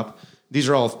foot drop. These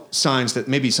are all signs that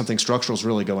maybe something structural is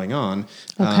really going on.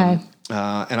 Okay.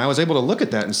 And I was able to look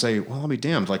at that and say, well, I'll be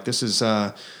damned. Like this is,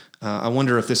 I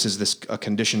wonder if this is a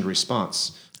conditioned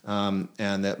response. And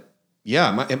that,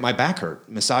 my back hurt.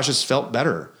 Massages felt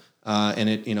better.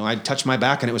 And I'd touch my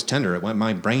back and it was tender.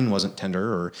 My brain wasn't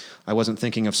tender, or I wasn't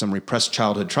thinking of some repressed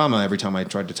childhood trauma every time I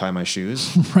tried to tie my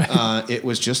shoes. Right. It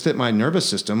was just that my nervous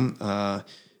system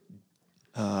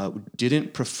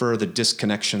didn't prefer the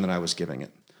disconnection that I was giving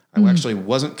it. I actually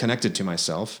wasn't connected to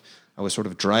myself. I was sort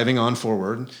of driving on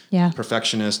forward,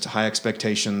 perfectionist, high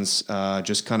expectations,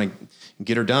 just kind of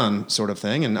get her done sort of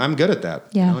thing. And I'm good at that.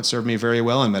 Yeah. It served me very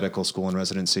well in medical school and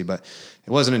residency, but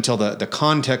it wasn't until the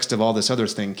context of all this other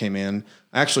thing came in.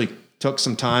 I actually took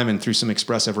some time and through some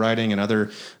expressive writing and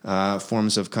other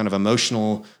forms of kind of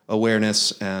emotional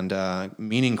awareness and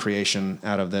meaning creation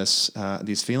out of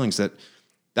these feelings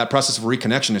that process of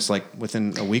reconnection, it's like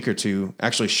within a week or two,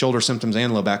 actually shoulder symptoms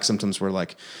and low back symptoms were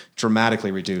like dramatically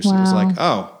reduced. Wow. It was like,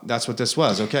 oh, that's what this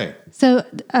was. Okay. So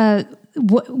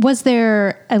was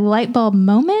there a light bulb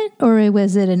moment, or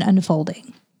was it an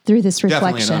unfolding through this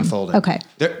reflection? Definitely an unfolding. Okay.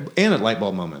 And a light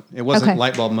bulb moment. It wasn't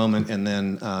light bulb moment and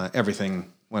then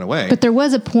everything went away. But there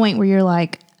was a point where you're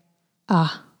like,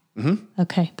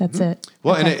 okay, that's it.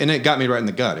 Well, okay. and it got me right in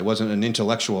the gut. It wasn't an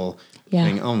intellectual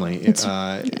thing only.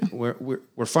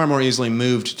 We're far more easily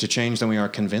moved to change than we are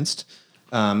convinced.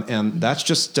 And that's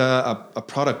just a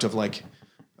product of like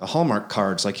a Hallmark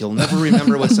cards. Like you'll never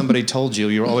remember what somebody told you.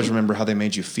 You'll always remember how they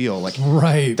made you feel. Like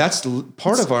right. That's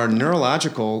part of our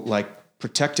neurological like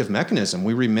protective mechanism.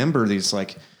 We remember these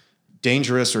like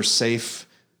dangerous or safe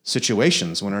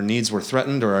situations when our needs were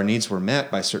threatened or our needs were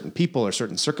met by certain people or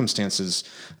certain circumstances,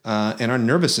 and our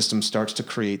nervous system starts to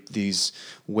create these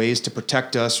ways to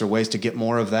protect us or ways to get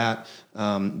more of that.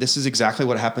 This is exactly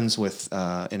what happens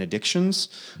in addictions.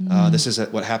 This is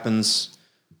what happens.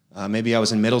 Maybe I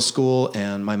was in middle school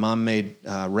and my mom made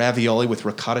ravioli with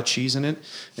ricotta cheese in it,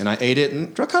 and I ate it.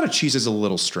 And ricotta cheese is a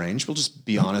little strange. We'll just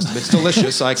be honest. But it's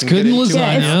delicious. I can get into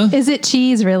it. Is it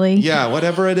cheese, really? Yeah,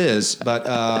 whatever it is. But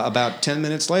about 10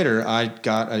 minutes later, I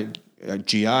got a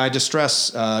GI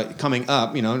distress coming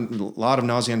up. A lot of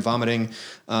nausea and vomiting,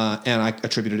 and I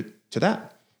attributed it to that.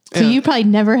 So you probably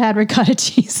never had ricotta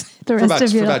cheese the rest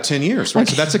of your life. For about 10 years, right?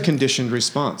 Okay. So that's a conditioned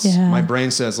response. Yeah. My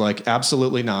brain says like,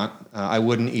 absolutely not. I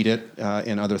wouldn't eat it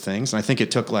in other things. And I think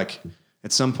it took like,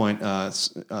 at some point,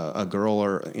 a girl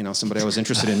or, somebody I was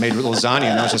interested in made lasagna.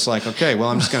 And I was just like, okay, well,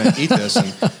 I'm just going to eat this.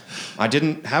 And I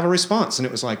didn't have a response. And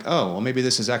it was like, oh, well, maybe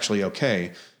this is actually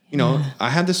okay. I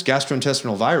had this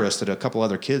gastrointestinal virus that a couple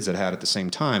other kids had at the same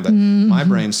time, but my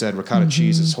brain said ricotta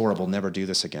cheese is horrible. Never do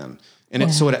this again.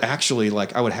 And so it actually,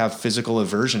 like, I would have physical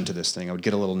aversion to this thing. I would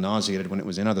get a little nauseated when it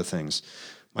was in other things.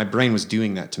 my brain was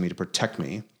doing that to me to protect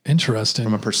me Interesting.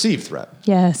 from a perceived threat.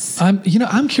 Yes.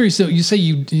 I'm curious. So you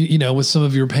say with some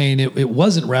of your pain, it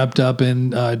wasn't wrapped up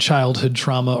in childhood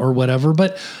trauma or whatever.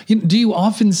 But do you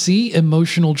often see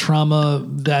emotional trauma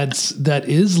that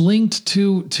is linked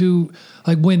to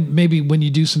like when you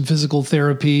do some physical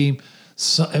therapy,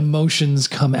 emotions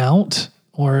come out,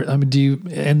 or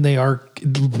and they are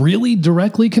really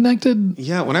directly connected?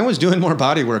 Yeah, when I was doing more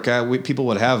body work, people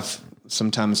would have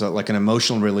sometimes like an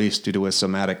emotional release due to a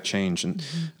somatic change. And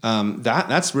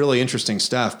that's really interesting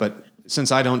stuff. But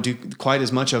since I don't do quite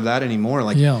as much of that anymore,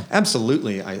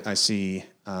 absolutely, I see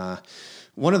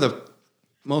one of the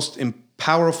most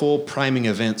powerful priming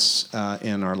events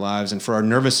in our lives and for our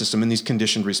nervous system in these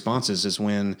conditioned responses is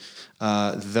when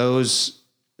those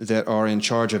that are in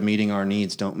charge of meeting our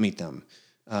needs don't meet them.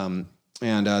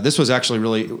 And this was actually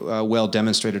really well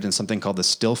demonstrated in something called the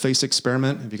still face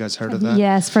experiment. Have you guys heard of that?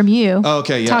 Yes, from you. Oh,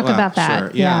 okay, yeah. Talk about that.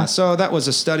 Sure. Yeah. So that was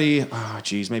a study. Oh,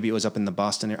 geez, maybe it was up in the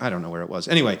Boston area. I don't know where it was.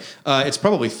 Anyway, it's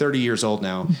probably 30 years old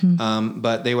now.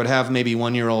 But they would have maybe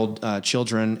 1-year-old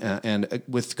children and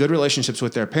with good relationships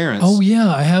with their parents. Oh,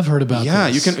 yeah, I have heard about this. Yeah,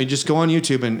 you can just go on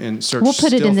YouTube and search. We'll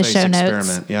put it in the show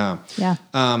notes. Yeah. Yeah.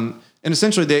 And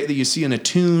essentially, you see an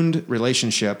attuned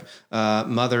relationship.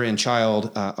 Mother and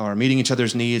child are meeting each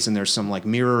other's needs, and there's some like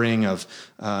mirroring of,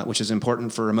 which is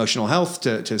important for emotional health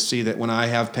to see that when I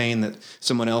have pain, that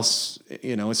someone else,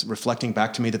 is reflecting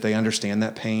back to me that they understand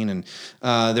that pain, and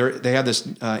they have this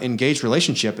engaged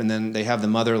relationship, and then they have the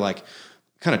mother like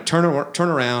kind of turn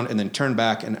around and then turn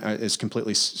back and is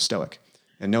completely stoic.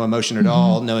 And no emotion at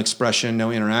all, no expression, no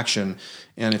interaction,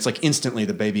 and it's like instantly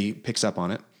the baby picks up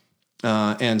on it.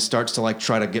 And starts to like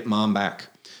try to get mom back.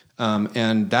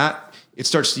 And that it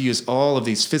starts to use all of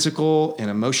these physical and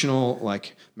emotional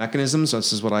like mechanisms. So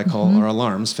this is what I call our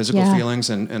alarms, physical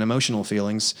feelings and emotional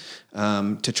feelings,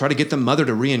 to try to get the mother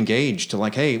to re-engage, to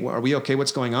like, hey, are we okay?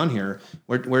 What's going on here?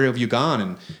 Where have you gone?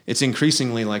 And it's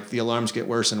increasingly like the alarms get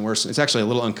worse and worse. It's actually a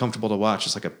little uncomfortable to watch.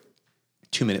 It's like a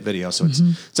 2-minute video. So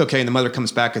it's okay. And the mother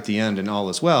comes back at the end and all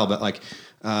is well. But like,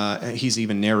 he's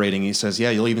even narrating. He says,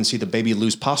 "Yeah, you'll even see the baby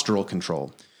lose postural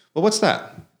control." Well, what's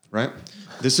that, right?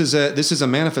 This is a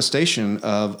manifestation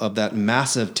of that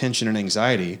massive tension and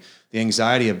anxiety, the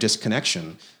anxiety of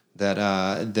disconnection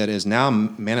that is now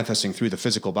manifesting through the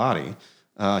physical body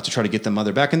to try to get the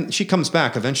mother back. And she comes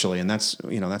back eventually, and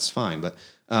that's fine. But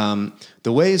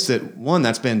the ways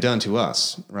that's been done to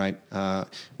us, right?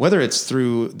 Whether it's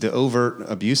through the overt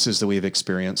abuses that we've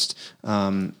experienced.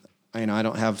 I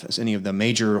don't have any of the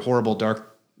major, horrible,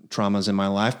 dark traumas in my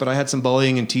life, but I had some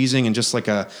bullying and teasing and just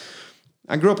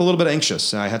I grew up a little bit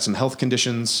anxious. I had some health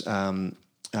conditions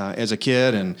as a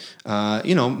kid, and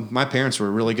my parents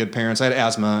were really good parents. I had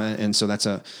asthma, and so that's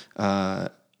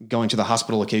going to the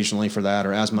hospital occasionally for that,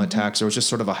 or asthma attacks. There was just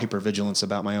sort of a hypervigilance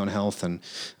about my own health, and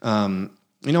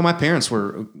my parents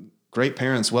were great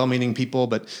parents, well-meaning people,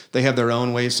 but they have their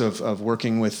own ways of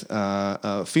working with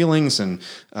feelings and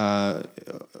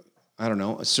I don't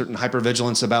know, a certain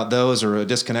hypervigilance about those or a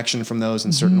disconnection from those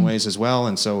in certain ways as well.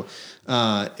 And so,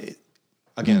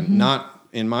 again, not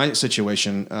in my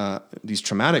situation, these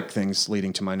traumatic things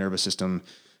leading to my nervous system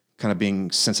kind of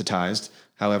being sensitized.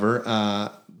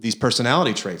 However, these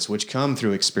personality traits, which come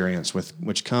through experience,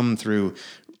 which come through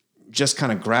just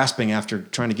kind of grasping after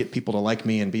trying to get people to like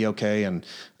me and be okay. And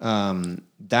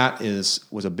that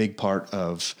was a big part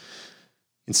of,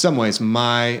 in some ways,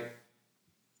 my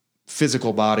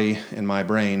physical body and my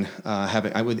brain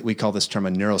we call this term a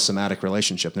neurosomatic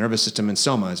relationship. Nervous system and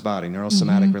soma is body,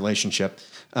 neurosomatic relationship.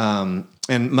 And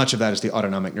much of that is the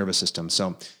autonomic nervous system.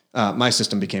 So my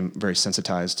system became very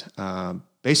sensitized,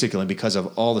 basically because of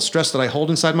all the stress that I hold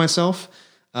inside myself.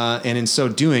 And in so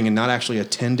doing and not actually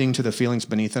attending to the feelings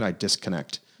beneath it, I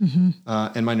disconnect.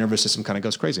 And my nervous system kind of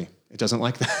goes crazy. It doesn't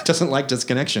like that. It doesn't like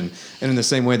disconnection. And in the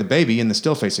same way, the baby in the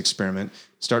still face experiment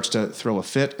starts to throw a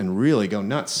fit and really go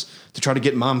nuts to try to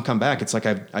get mom come back. It's like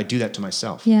I do that to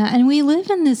myself. Yeah. And we live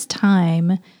in this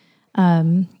time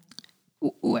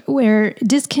where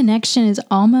disconnection is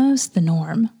almost the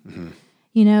norm.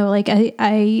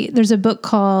 There's a book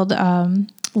called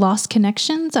Lost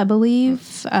Connections, I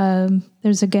believe.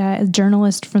 There's a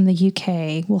journalist from the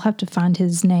UK. We'll have to find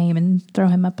his name and throw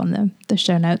him up on the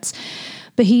show notes.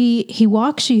 But he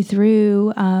walks you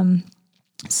through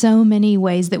so many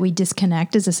ways that we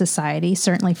disconnect as a society,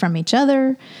 certainly from each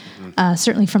other,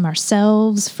 certainly from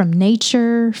ourselves, from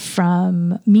nature,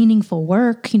 from meaningful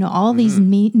work, all these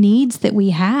needs that we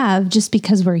have just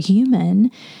because we're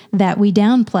human that we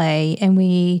downplay and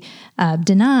we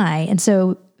deny. And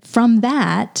so from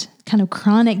that kind of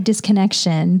chronic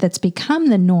disconnection that's become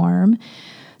the norm,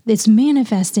 it's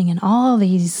manifesting in all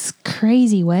these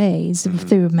crazy ways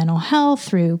through mental health,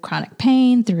 through chronic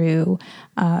pain, through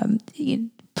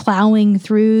plowing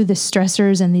through the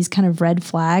stressors and these kind of red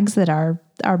flags that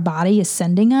our body is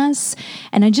sending us.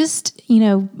 And I just,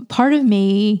 part of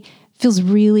me feels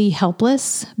really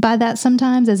helpless by that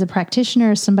sometimes as a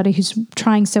practitioner, as somebody who's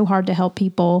trying so hard to help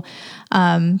people.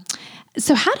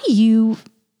 So how do you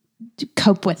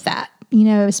cope with that?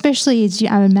 Especially as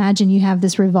I imagine you have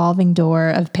this revolving door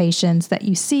of patients that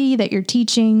you see, that you're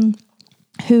teaching,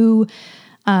 who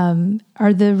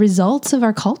are the results of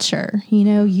our culture.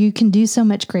 You can do so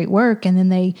much great work, and then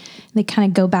they kind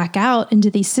of go back out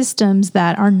into these systems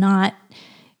that are not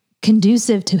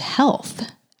conducive to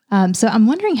health. So I'm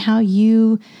wondering how do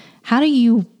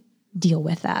you deal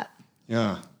with that?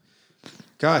 Yeah.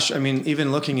 Gosh, I mean,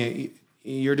 even looking at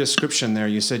your description there,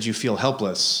 you said you feel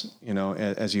helpless,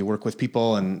 as you work with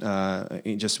people and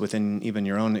just within even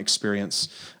your own experience.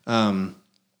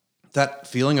 That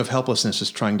feeling of helplessness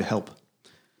is trying to help,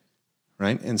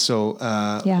 right? And so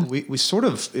we sort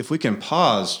of, if we can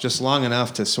pause just long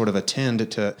enough to sort of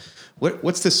attend to what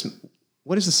is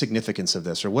the significance of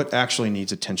this, or what actually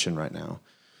needs attention right now?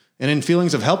 And in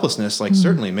feelings of helplessness,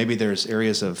 certainly maybe there's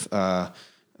areas of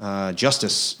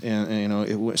justice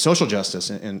and social justice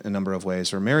in a number of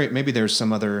ways, or maybe there's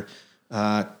some other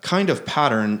kind of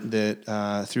pattern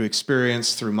that through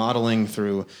experience, through modeling,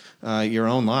 through your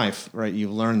own life, right?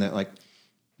 You've learned that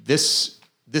this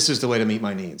is the way to meet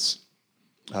my needs.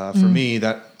 For me,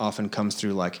 that often comes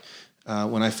through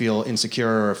when I feel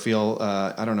insecure or feel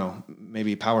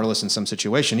maybe powerless in some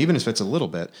situation, even if it's a little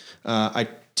bit.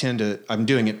 I'm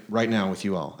doing it right now with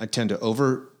you all. I tend to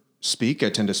overspeak. I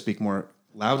tend to speak more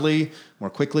loudly, more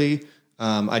quickly.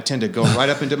 I tend to go right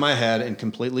up into my head and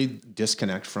completely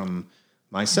disconnect from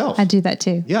myself. I do that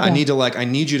too. Yeah. I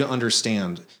need you to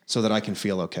understand so that I can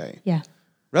feel okay. Yeah.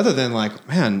 Rather than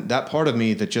man, that part of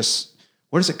me that just,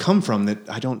 where does it come from that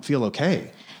I don't feel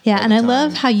okay? Yeah. And I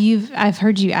love how I've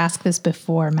heard you ask this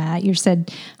before, Matt. You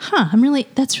said,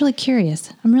 that's really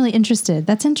curious. I'm really interested.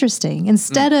 That's interesting.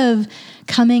 Instead of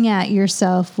coming at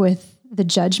yourself with the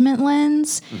judgment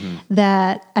lens,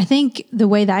 that I think the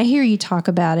way that I hear you talk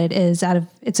about it is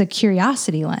it's a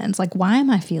curiosity lens. Why am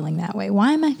I feeling that way?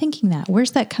 Why am I thinking that?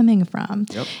 Where's that coming from?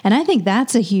 Yep. And I think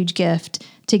that's a huge gift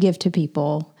to give to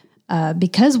people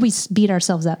because we beat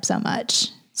ourselves up so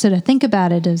much. So to think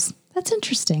about it as, that's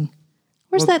interesting.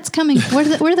 Where that's coming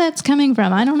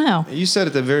from? I don't know. You said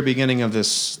at the very beginning of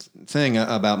this thing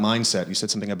about mindset, you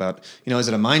said something about, is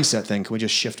it a mindset thing? Can we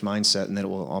just shift mindset and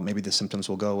then maybe the symptoms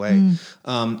will go away?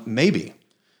 Maybe.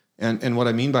 And what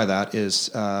I mean by that is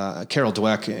Carol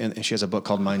Dweck, and she has a book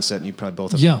called Mindset, and you probably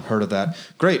both have heard of that.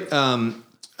 Great. And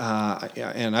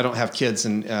I don't have kids,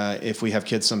 and if we have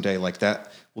kids someday,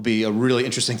 that will be a really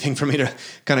interesting thing for me to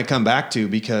kind of come back to,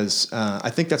 because I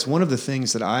think that's one of the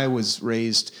things that I was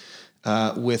raised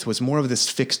was more of this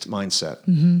fixed mindset,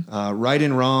 right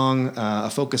and wrong,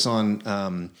 a focus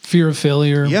on fear of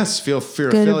failure. Yes, fear of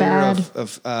failure,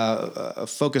 of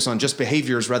focus on just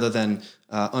behaviors rather than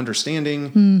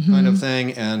understanding kind of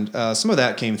thing. And some of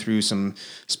that came through some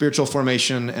spiritual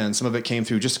formation, and some of it came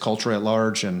through just culture at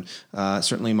large, and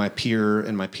certainly my peer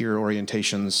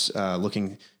orientations,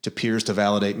 looking to peers to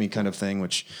validate me kind of thing,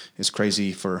 which is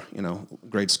crazy for,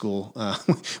 grade school,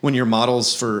 when your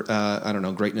models for,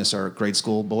 greatness are grade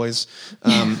school boys.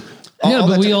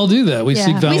 But we all do that. We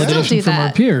seek validation from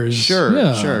our peers.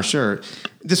 Sure.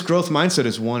 This growth mindset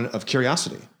is one of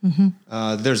curiosity.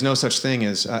 There's no such thing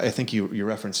as, I think you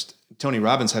referenced, Tony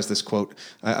Robbins has this quote.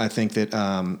 I think that,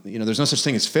 there's no such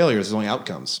thing as failures, there's only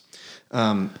outcomes.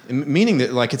 Meaning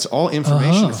that it's all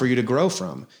information for you to grow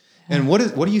from. And what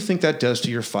do you think that does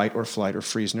to your fight or flight or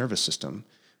freeze nervous system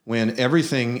when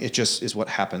everything, it just is what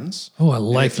happens? Oh, I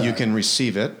like that. If you can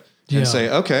receive it and say,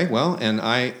 okay, well, and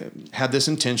I had this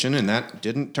intention and that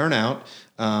didn't turn out.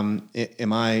 Am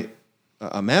I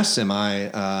a mess? Am I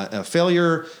a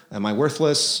failure? Am I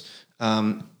worthless?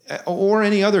 Or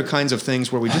any other kinds of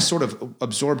things where we just sort of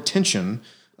absorb tension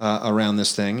around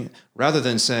this thing, rather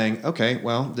than saying, okay,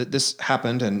 well, this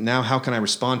happened, and now how can I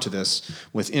respond to this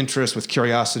with interest, with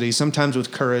curiosity, sometimes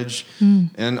with courage,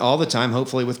 and all the time,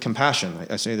 hopefully, with compassion.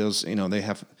 I say those, they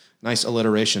have nice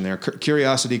alliteration there.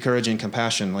 Curiosity, courage, and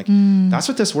compassion. That's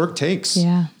what this work takes.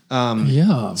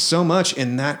 So much,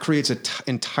 and that creates an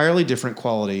entirely different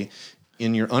quality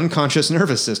in your unconscious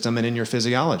nervous system, and in your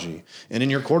physiology, and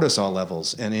in your cortisol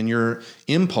levels, and in your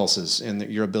impulses, and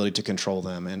your ability to control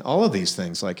them, and all of these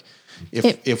things.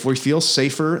 If we feel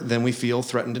safer than we feel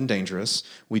threatened and dangerous,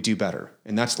 we do better.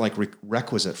 And that's like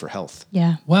requisite for health.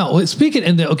 Yeah. Wow. Well,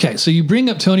 speaking, okay, so you bring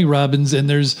up Tony Robbins, and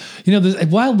there's,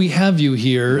 while we have you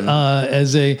here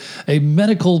as a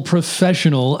medical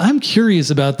professional, I'm curious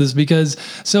about this because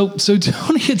so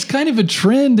Tony, it's kind of a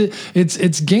trend.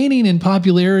 It's gaining in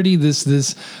popularity. This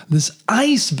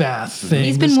ice bath thing.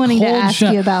 He's been wanting to ask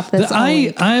you about this.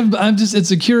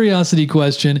 It's a curiosity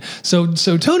question. So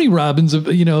Tony Robbins,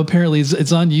 apparently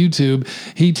it's on YouTube.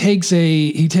 He takes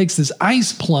this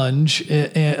ice plunge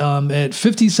at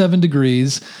 57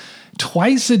 degrees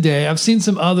twice a day. I've seen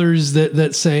some others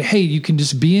that say, hey, you can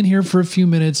just be in here for a few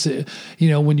minutes,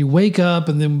 when you wake up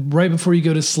and then right before you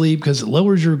go to sleep, because it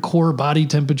lowers your core body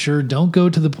temperature. Don't go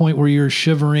to the point where you're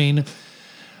shivering.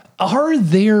 Are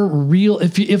there real,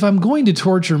 if I'm going to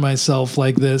torture myself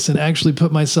like this and actually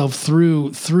put myself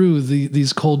through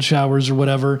these cold showers or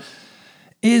whatever,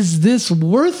 is this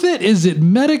worth it? Is it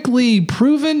medically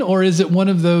proven, or is it one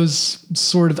of those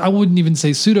sort of, I wouldn't even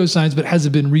say pseudoscience, but has it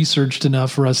been researched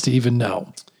enough for us to even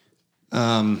know?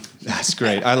 That's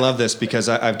great. I love this because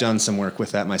I've done some work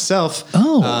with that myself.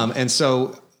 And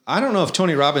so I don't know if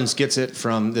Tony Robbins gets it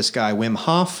from this guy, Wim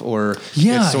Hof, or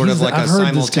it's sort of like a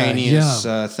simultaneous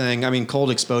thing. I mean,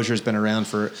 cold exposure has been around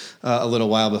for a little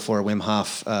while before Wim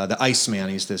Hof, the Iceman.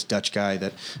 He's this Dutch guy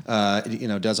that,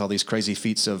 does all these crazy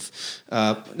feats of,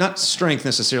 not strength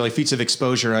necessarily, feats of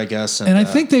exposure, I guess. And I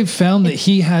think they've found that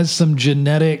he has some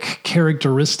genetic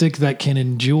characteristic that can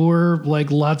endure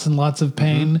like lots and lots of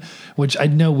pain, which I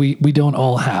know we don't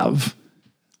all have.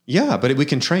 Yeah, but we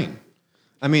can train.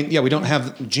 I mean, we don't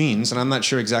have genes, and I'm not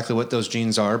sure exactly what those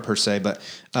genes are per se, but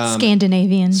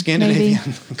Scandinavian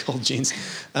cold genes.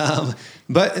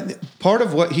 But part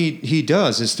of what he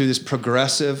does is through this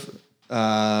progressive,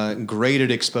 graded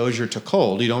exposure to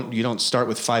cold. You don't start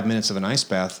with 5 minutes of an ice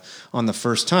bath on the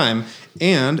first time,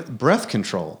 and breath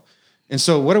control. And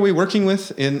so what are we working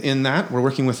with in that? We're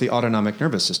working with the autonomic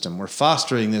nervous system. We're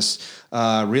fostering this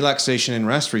relaxation and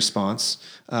rest response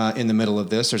in the middle of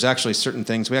this. There's actually certain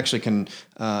things. We actually can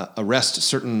arrest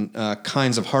certain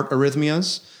kinds of heart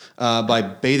arrhythmias by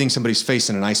bathing somebody's face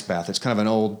in an ice bath. It's kind of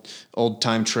an old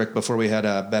time trick. Before we had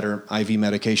better IV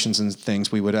medications and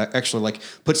things, we would actually like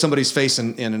put somebody's face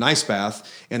in an ice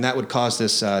bath, and that would cause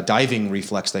this diving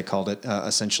reflex, they called it,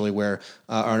 essentially, where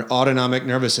our autonomic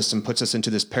nervous system puts us into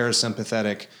this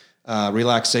parasympathetic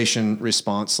relaxation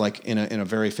response, like in a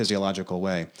very physiological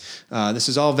way. This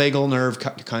is all vagal nerve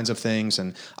kinds of things,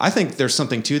 and I think there's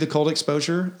something to the cold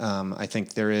exposure. I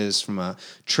think there is, from a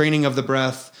training of the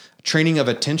breath. Training of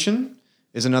attention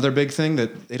is another big thing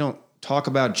that they don't talk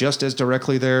about just as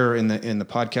directly there in the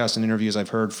podcast and interviews I've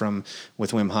heard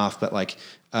with Wim Hof. But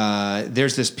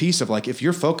there's this piece of if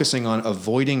you're focusing on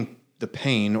avoiding the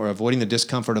pain or avoiding the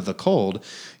discomfort of the cold,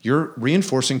 you're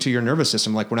reinforcing to your nervous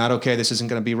system, we're not okay. This isn't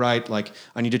going to be right.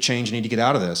 I need to change. I need to get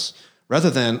out of this, rather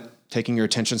than taking your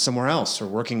attention somewhere else or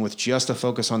working with just a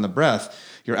focus on the breath.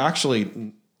 You're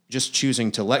actually just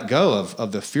choosing to let go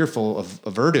of the fearful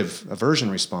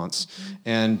aversion response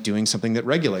and doing something that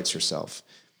regulates yourself.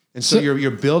 And so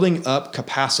you're building up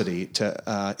capacity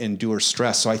to endure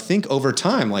stress. So I think over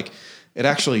time, it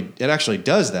actually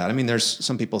does that. I mean, there's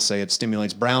some people say it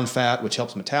stimulates brown fat, which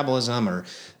helps metabolism, or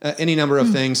any number of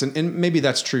things. And maybe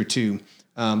that's true too.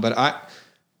 But I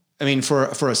mean, for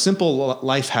a simple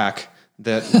life hack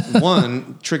that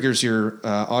one triggers your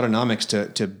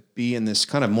autonomics to be in this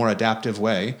kind of more adaptive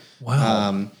way.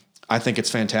 Wow. I think it's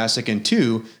fantastic. And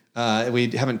two, we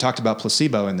haven't talked about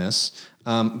placebo in this.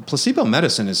 Placebo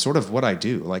medicine is sort of what I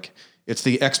do. It's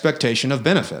the expectation of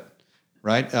benefit,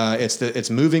 right? It's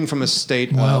moving from a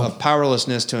state of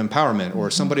powerlessness to empowerment, or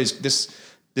somebody's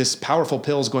this powerful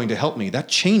pill is going to help me. That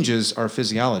changes our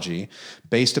physiology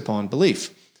based upon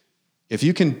belief. If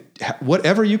you can,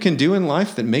 whatever you can do in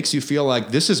life that makes you feel like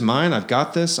this is mine, I've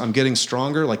got this, I'm getting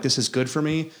stronger, this is good for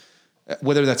me,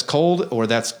 whether that's cold or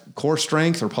that's core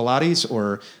strength or Pilates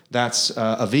or that's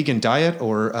a vegan diet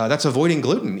or that's avoiding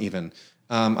gluten even.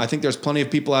 I think there's plenty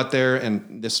of people out there,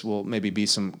 and this will maybe be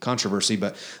some controversy,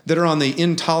 but that are on the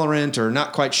intolerant or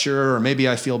not quite sure, or maybe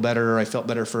I feel better, or I felt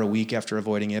better for a week after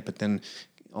avoiding it, but then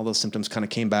all those symptoms kind of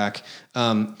came back.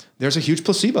 There's a huge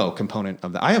placebo component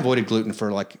of that. I avoided gluten for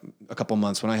a couple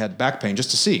months when I had back pain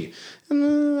just to see.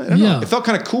 And, I don't know. It felt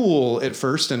kind of cool at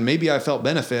first, and maybe I felt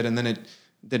benefit, and then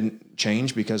didn't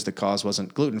change because the cause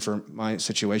wasn't gluten for my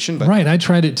situation. But right. I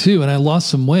tried it too, and I lost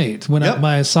some weight when Yep.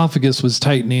 my esophagus was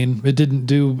tightening. It didn't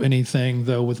do anything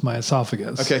though with my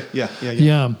esophagus. okay, yeah.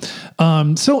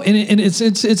 So, and it's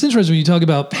interesting when you talk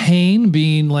about pain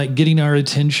being like getting our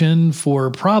attention for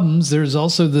problems. There's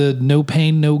also the no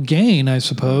pain, no gain, I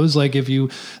suppose. Like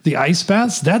the ice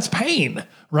baths, that's pain,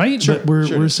 right? Sure, But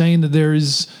we're saying that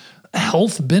there's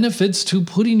health benefits to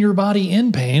putting your body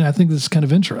in pain. I think this is kind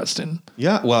of interesting.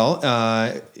 Yeah. Well,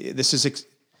 this is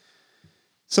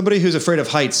somebody who's afraid of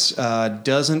heights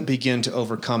doesn't begin to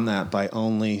overcome that by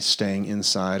only staying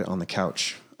inside on the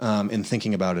couch and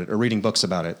thinking about it or reading books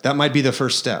about it. That might be the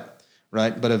first step,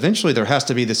 right? But eventually there has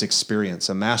to be this experience,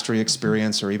 a mastery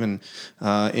experience, or even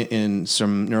in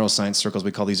some neuroscience circles,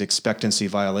 we call these expectancy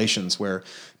violations, where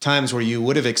times where you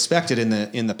would have expected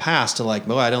in the past to like,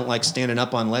 I don't like standing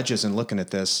up on ledges and looking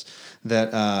at this,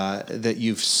 that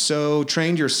you've so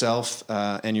trained yourself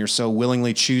and you're so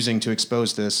willingly choosing to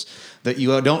expose this that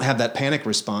you don't have that panic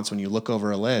response when you look over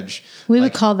a ledge. We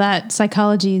would call that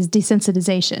psychology's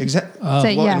desensitization.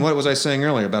 Exactly. And what was I saying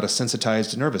earlier about a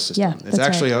sensitized nervous system? Yeah, it's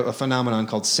actually right. a phenomenon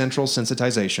called central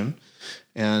sensitization.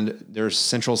 And there's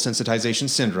central sensitization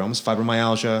syndromes,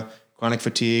 fibromyalgia, chronic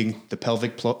fatigue, the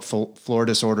pelvic floor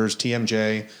disorders,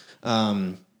 TMJ,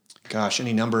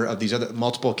 any number of these other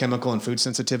multiple chemical and food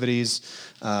sensitivities,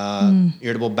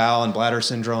 irritable bowel and bladder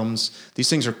syndromes. These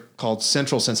things are called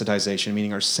central sensitization,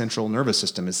 meaning our central nervous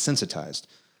system is sensitized.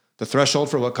 The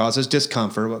threshold for what causes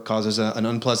discomfort, what causes an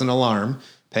unpleasant alarm,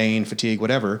 pain, fatigue,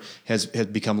 whatever, has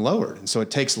become lowered. And so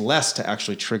it takes less to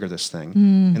actually trigger this thing.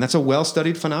 And that's a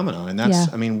well-studied phenomenon.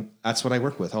 And that's what I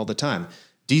work with all the time.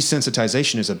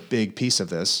 Desensitization is a big piece of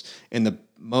this. And the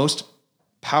most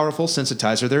powerful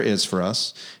sensitizer there is for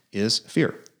us is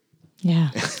fear.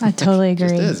 Yeah, I totally agree.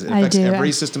 It just is. It affects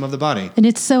every system of the body. And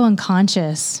it's so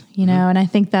unconscious, know, and I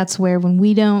think that's where when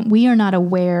we are not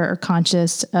aware or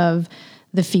conscious of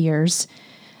the fears,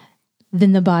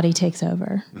 then the body takes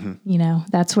over.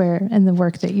 That's where, and the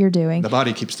work that you're doing. The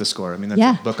body keeps the score. I mean,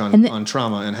 that's a book on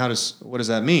trauma. And what does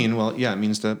that mean? Well, it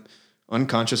means that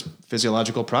unconscious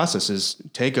physiological processes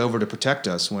take over to protect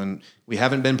us when we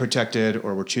haven't been protected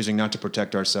or we're choosing not to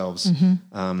protect ourselves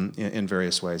in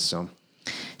various ways. So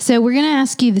we're going to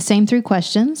ask you the same 3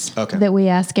 questions that we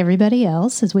ask everybody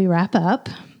else as we wrap up.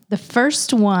 The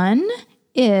first one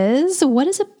is, what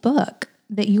is a book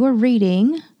that you are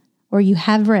reading or you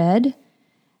have read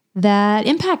that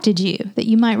impacted you, that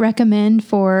you might recommend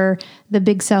for the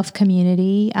Big Self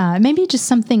community? Maybe just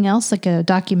something else like a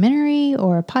documentary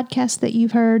or a podcast that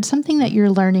you've heard, something that you're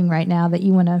learning right now that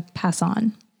you want to pass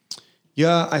on.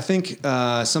 Yeah, I think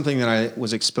something that I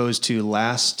was exposed to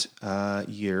last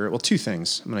year, 2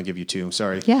 things. I'm going to give you 2.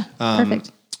 Sorry. Yeah,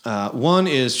 perfect. One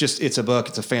is it's a book.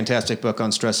 It's a fantastic book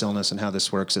on stress, illness, and how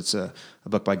this works. It's a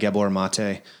book by Gabor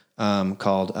Mate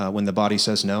called When the Body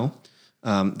Says No.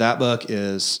 That book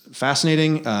is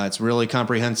fascinating. It's really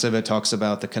comprehensive. It talks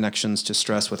about the connections to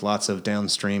stress with lots of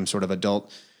downstream sort of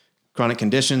adult chronic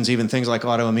conditions, even things like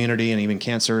autoimmunity and even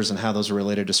cancers and how those are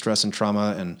related to stress and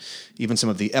trauma, and even some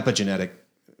of the epigenetic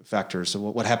factors. So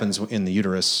what happens in the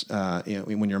uterus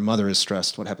when your mother is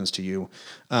stressed, what happens to you?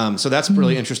 So that's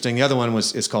really interesting. The other one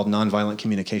is called Nonviolent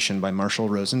Communication by Marshall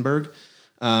Rosenberg.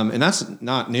 And that's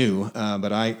not new,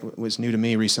 but it was new to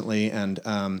me recently.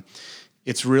 And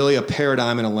it's really a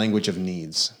paradigm and a language of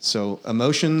needs. So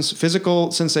emotions,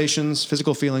 physical sensations,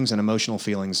 physical feelings, and emotional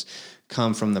feelings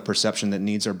come from the perception that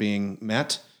needs are being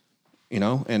met,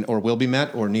 or will be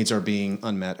met, or needs are being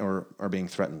unmet or are being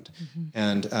threatened.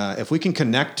 And if we can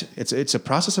connect, it's a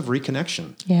process of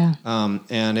reconnection. Yeah.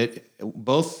 And it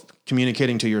both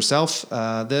communicating to yourself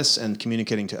this and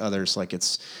communicating to others,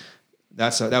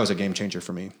 that was a game changer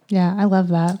for me. Yeah, I love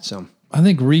that. So I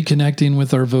think reconnecting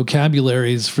with our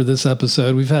vocabularies for this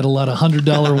episode, we've had a lot of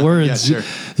 $100 words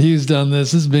used on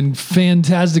this. This has been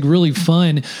fantastic, really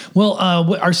fun. Well,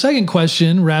 our second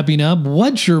question, wrapping up,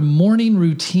 what's your morning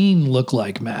routine look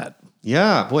like, Matt?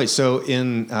 Yeah, boy. So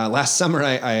in last summer,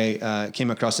 I came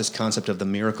across this concept of the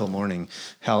miracle morning,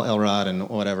 Hal Elrod and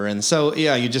whatever. And so,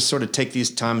 you just sort of take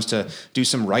these times to do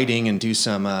some writing and do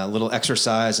some little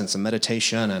exercise and some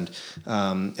meditation and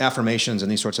affirmations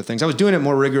and these sorts of things. I was doing it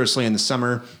more rigorously in the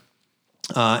summer,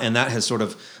 and that has sort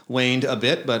of waned a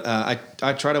bit. But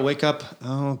I try to wake up,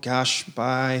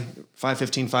 by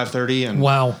 5:15, 5:30. And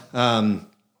wow.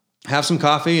 Have some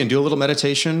coffee and do a little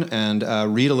meditation and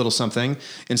read a little something.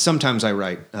 And sometimes I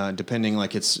write, depending,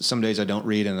 some days I don't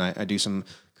read and I do some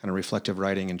kind of reflective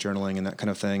writing and journaling and that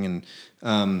kind of thing. And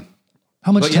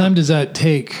how much time does that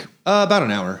take? About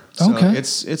an hour. So okay.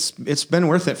 It's been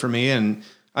worth it for me. And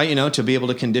to be able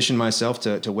to condition myself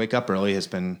to wake up early has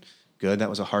been good. That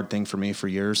was a hard thing for me for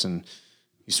years. And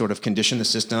you sort of condition the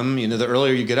system, the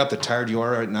earlier you get up, the tired you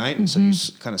are at night. And so you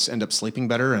kind of end up sleeping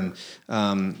better. And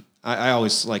I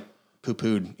always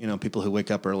poo-pooed, people who wake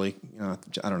up early,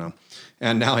 I don't know.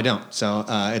 And now I don't. So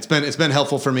it's been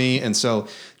helpful for me. And so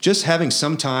just having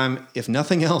some time, if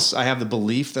nothing else, I have the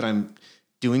belief that I'm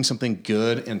doing something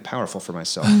good and powerful for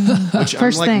myself, which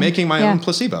I'm making my own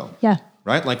placebo. Yeah.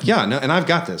 Right? And I've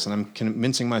got this, and I'm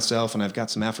convincing myself, and I've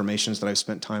got some affirmations that I've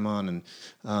spent time on, and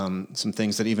some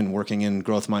things that even working in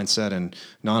growth mindset and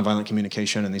nonviolent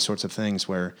communication and these sorts of things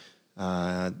where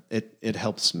it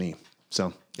helps me.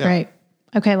 So, yeah. Great.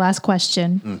 Okay, last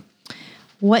question.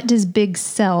 What does big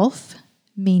self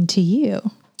mean to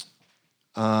you?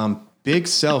 Big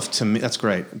self to me, that's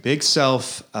great. Big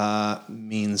self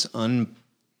means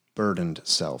unburdened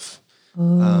self.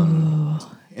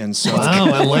 And so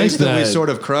I like that. We sort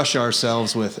of crush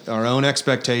ourselves with our own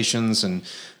expectations and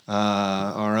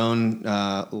our own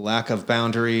lack of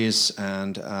boundaries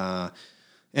and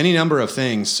any number of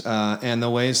things. And the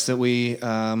ways that we,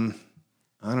 I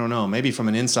don't know, maybe from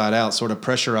an inside out, sort of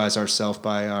pressurize ourselves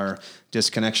by our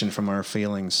disconnection from our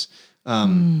feelings.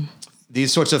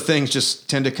 These sorts of things just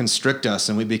tend to constrict us,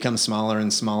 and we become smaller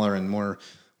and smaller and more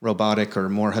robotic or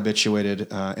more habituated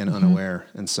and unaware.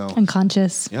 And so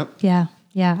unconscious. Yep. Yeah.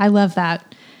 Yeah. I love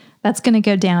that. That's going to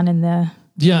go down in the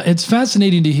Yeah, it's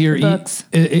fascinating to hear books.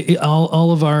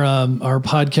 All of our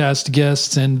podcast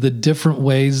guests and the different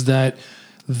ways that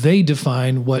they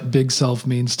define what big self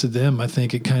means to them. I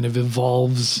think it kind of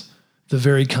evolves the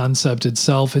very concept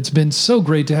itself. It's been so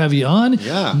great to have you on.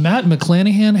 Yeah. Matt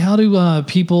McClanahan, how do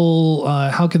people,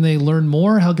 how can they learn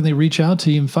more? How can they reach out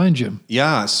to you and find you?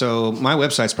 Yeah, so my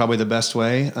website's probably the best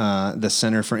way. The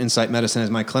Center for Insight Medicine is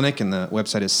my clinic, and the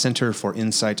website is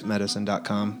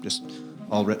centerforinsightmedicine.com, just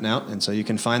all written out. And so you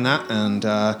can find that. And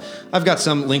I've got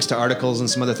some links to articles and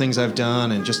some other things I've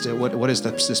done, and just what is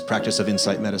this practice of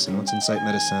insight medicine? What's insight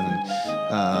medicine?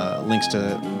 And links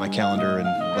to my calendar and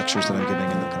lectures that I'm giving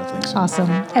and that kind of thing. So. Awesome.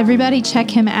 Everybody check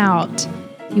him out.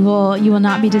 You will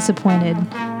not be disappointed.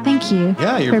 Thank you.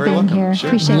 Yeah, you're for very being welcome. here. Sure.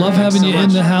 Appreciate Love it. having so you in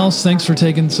much. the house. Thanks for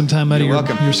taking some time out of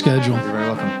your schedule. You're very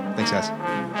welcome. Thanks, guys.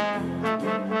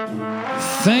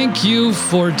 Thank you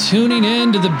for tuning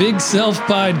in to the Big Self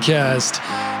Podcast.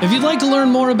 If you'd like to learn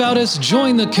more about us,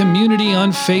 join the community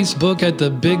on Facebook at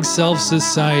the Big Self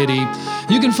Society.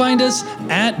 You can find us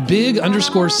at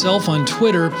big_self on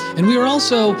Twitter, and we are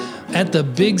also at the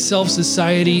Big Self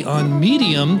Society on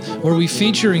Medium, where we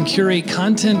feature and curate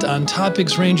content on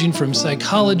topics ranging from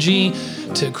psychology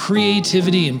to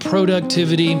creativity and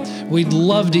productivity. We'd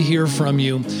love to hear from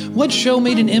you. What show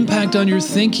made an impact on your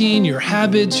thinking, your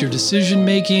habits, your decision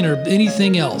making, or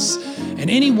anything else? And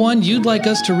anyone you'd like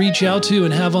us to reach out to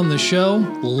and have on the show,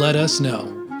 let us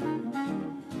know.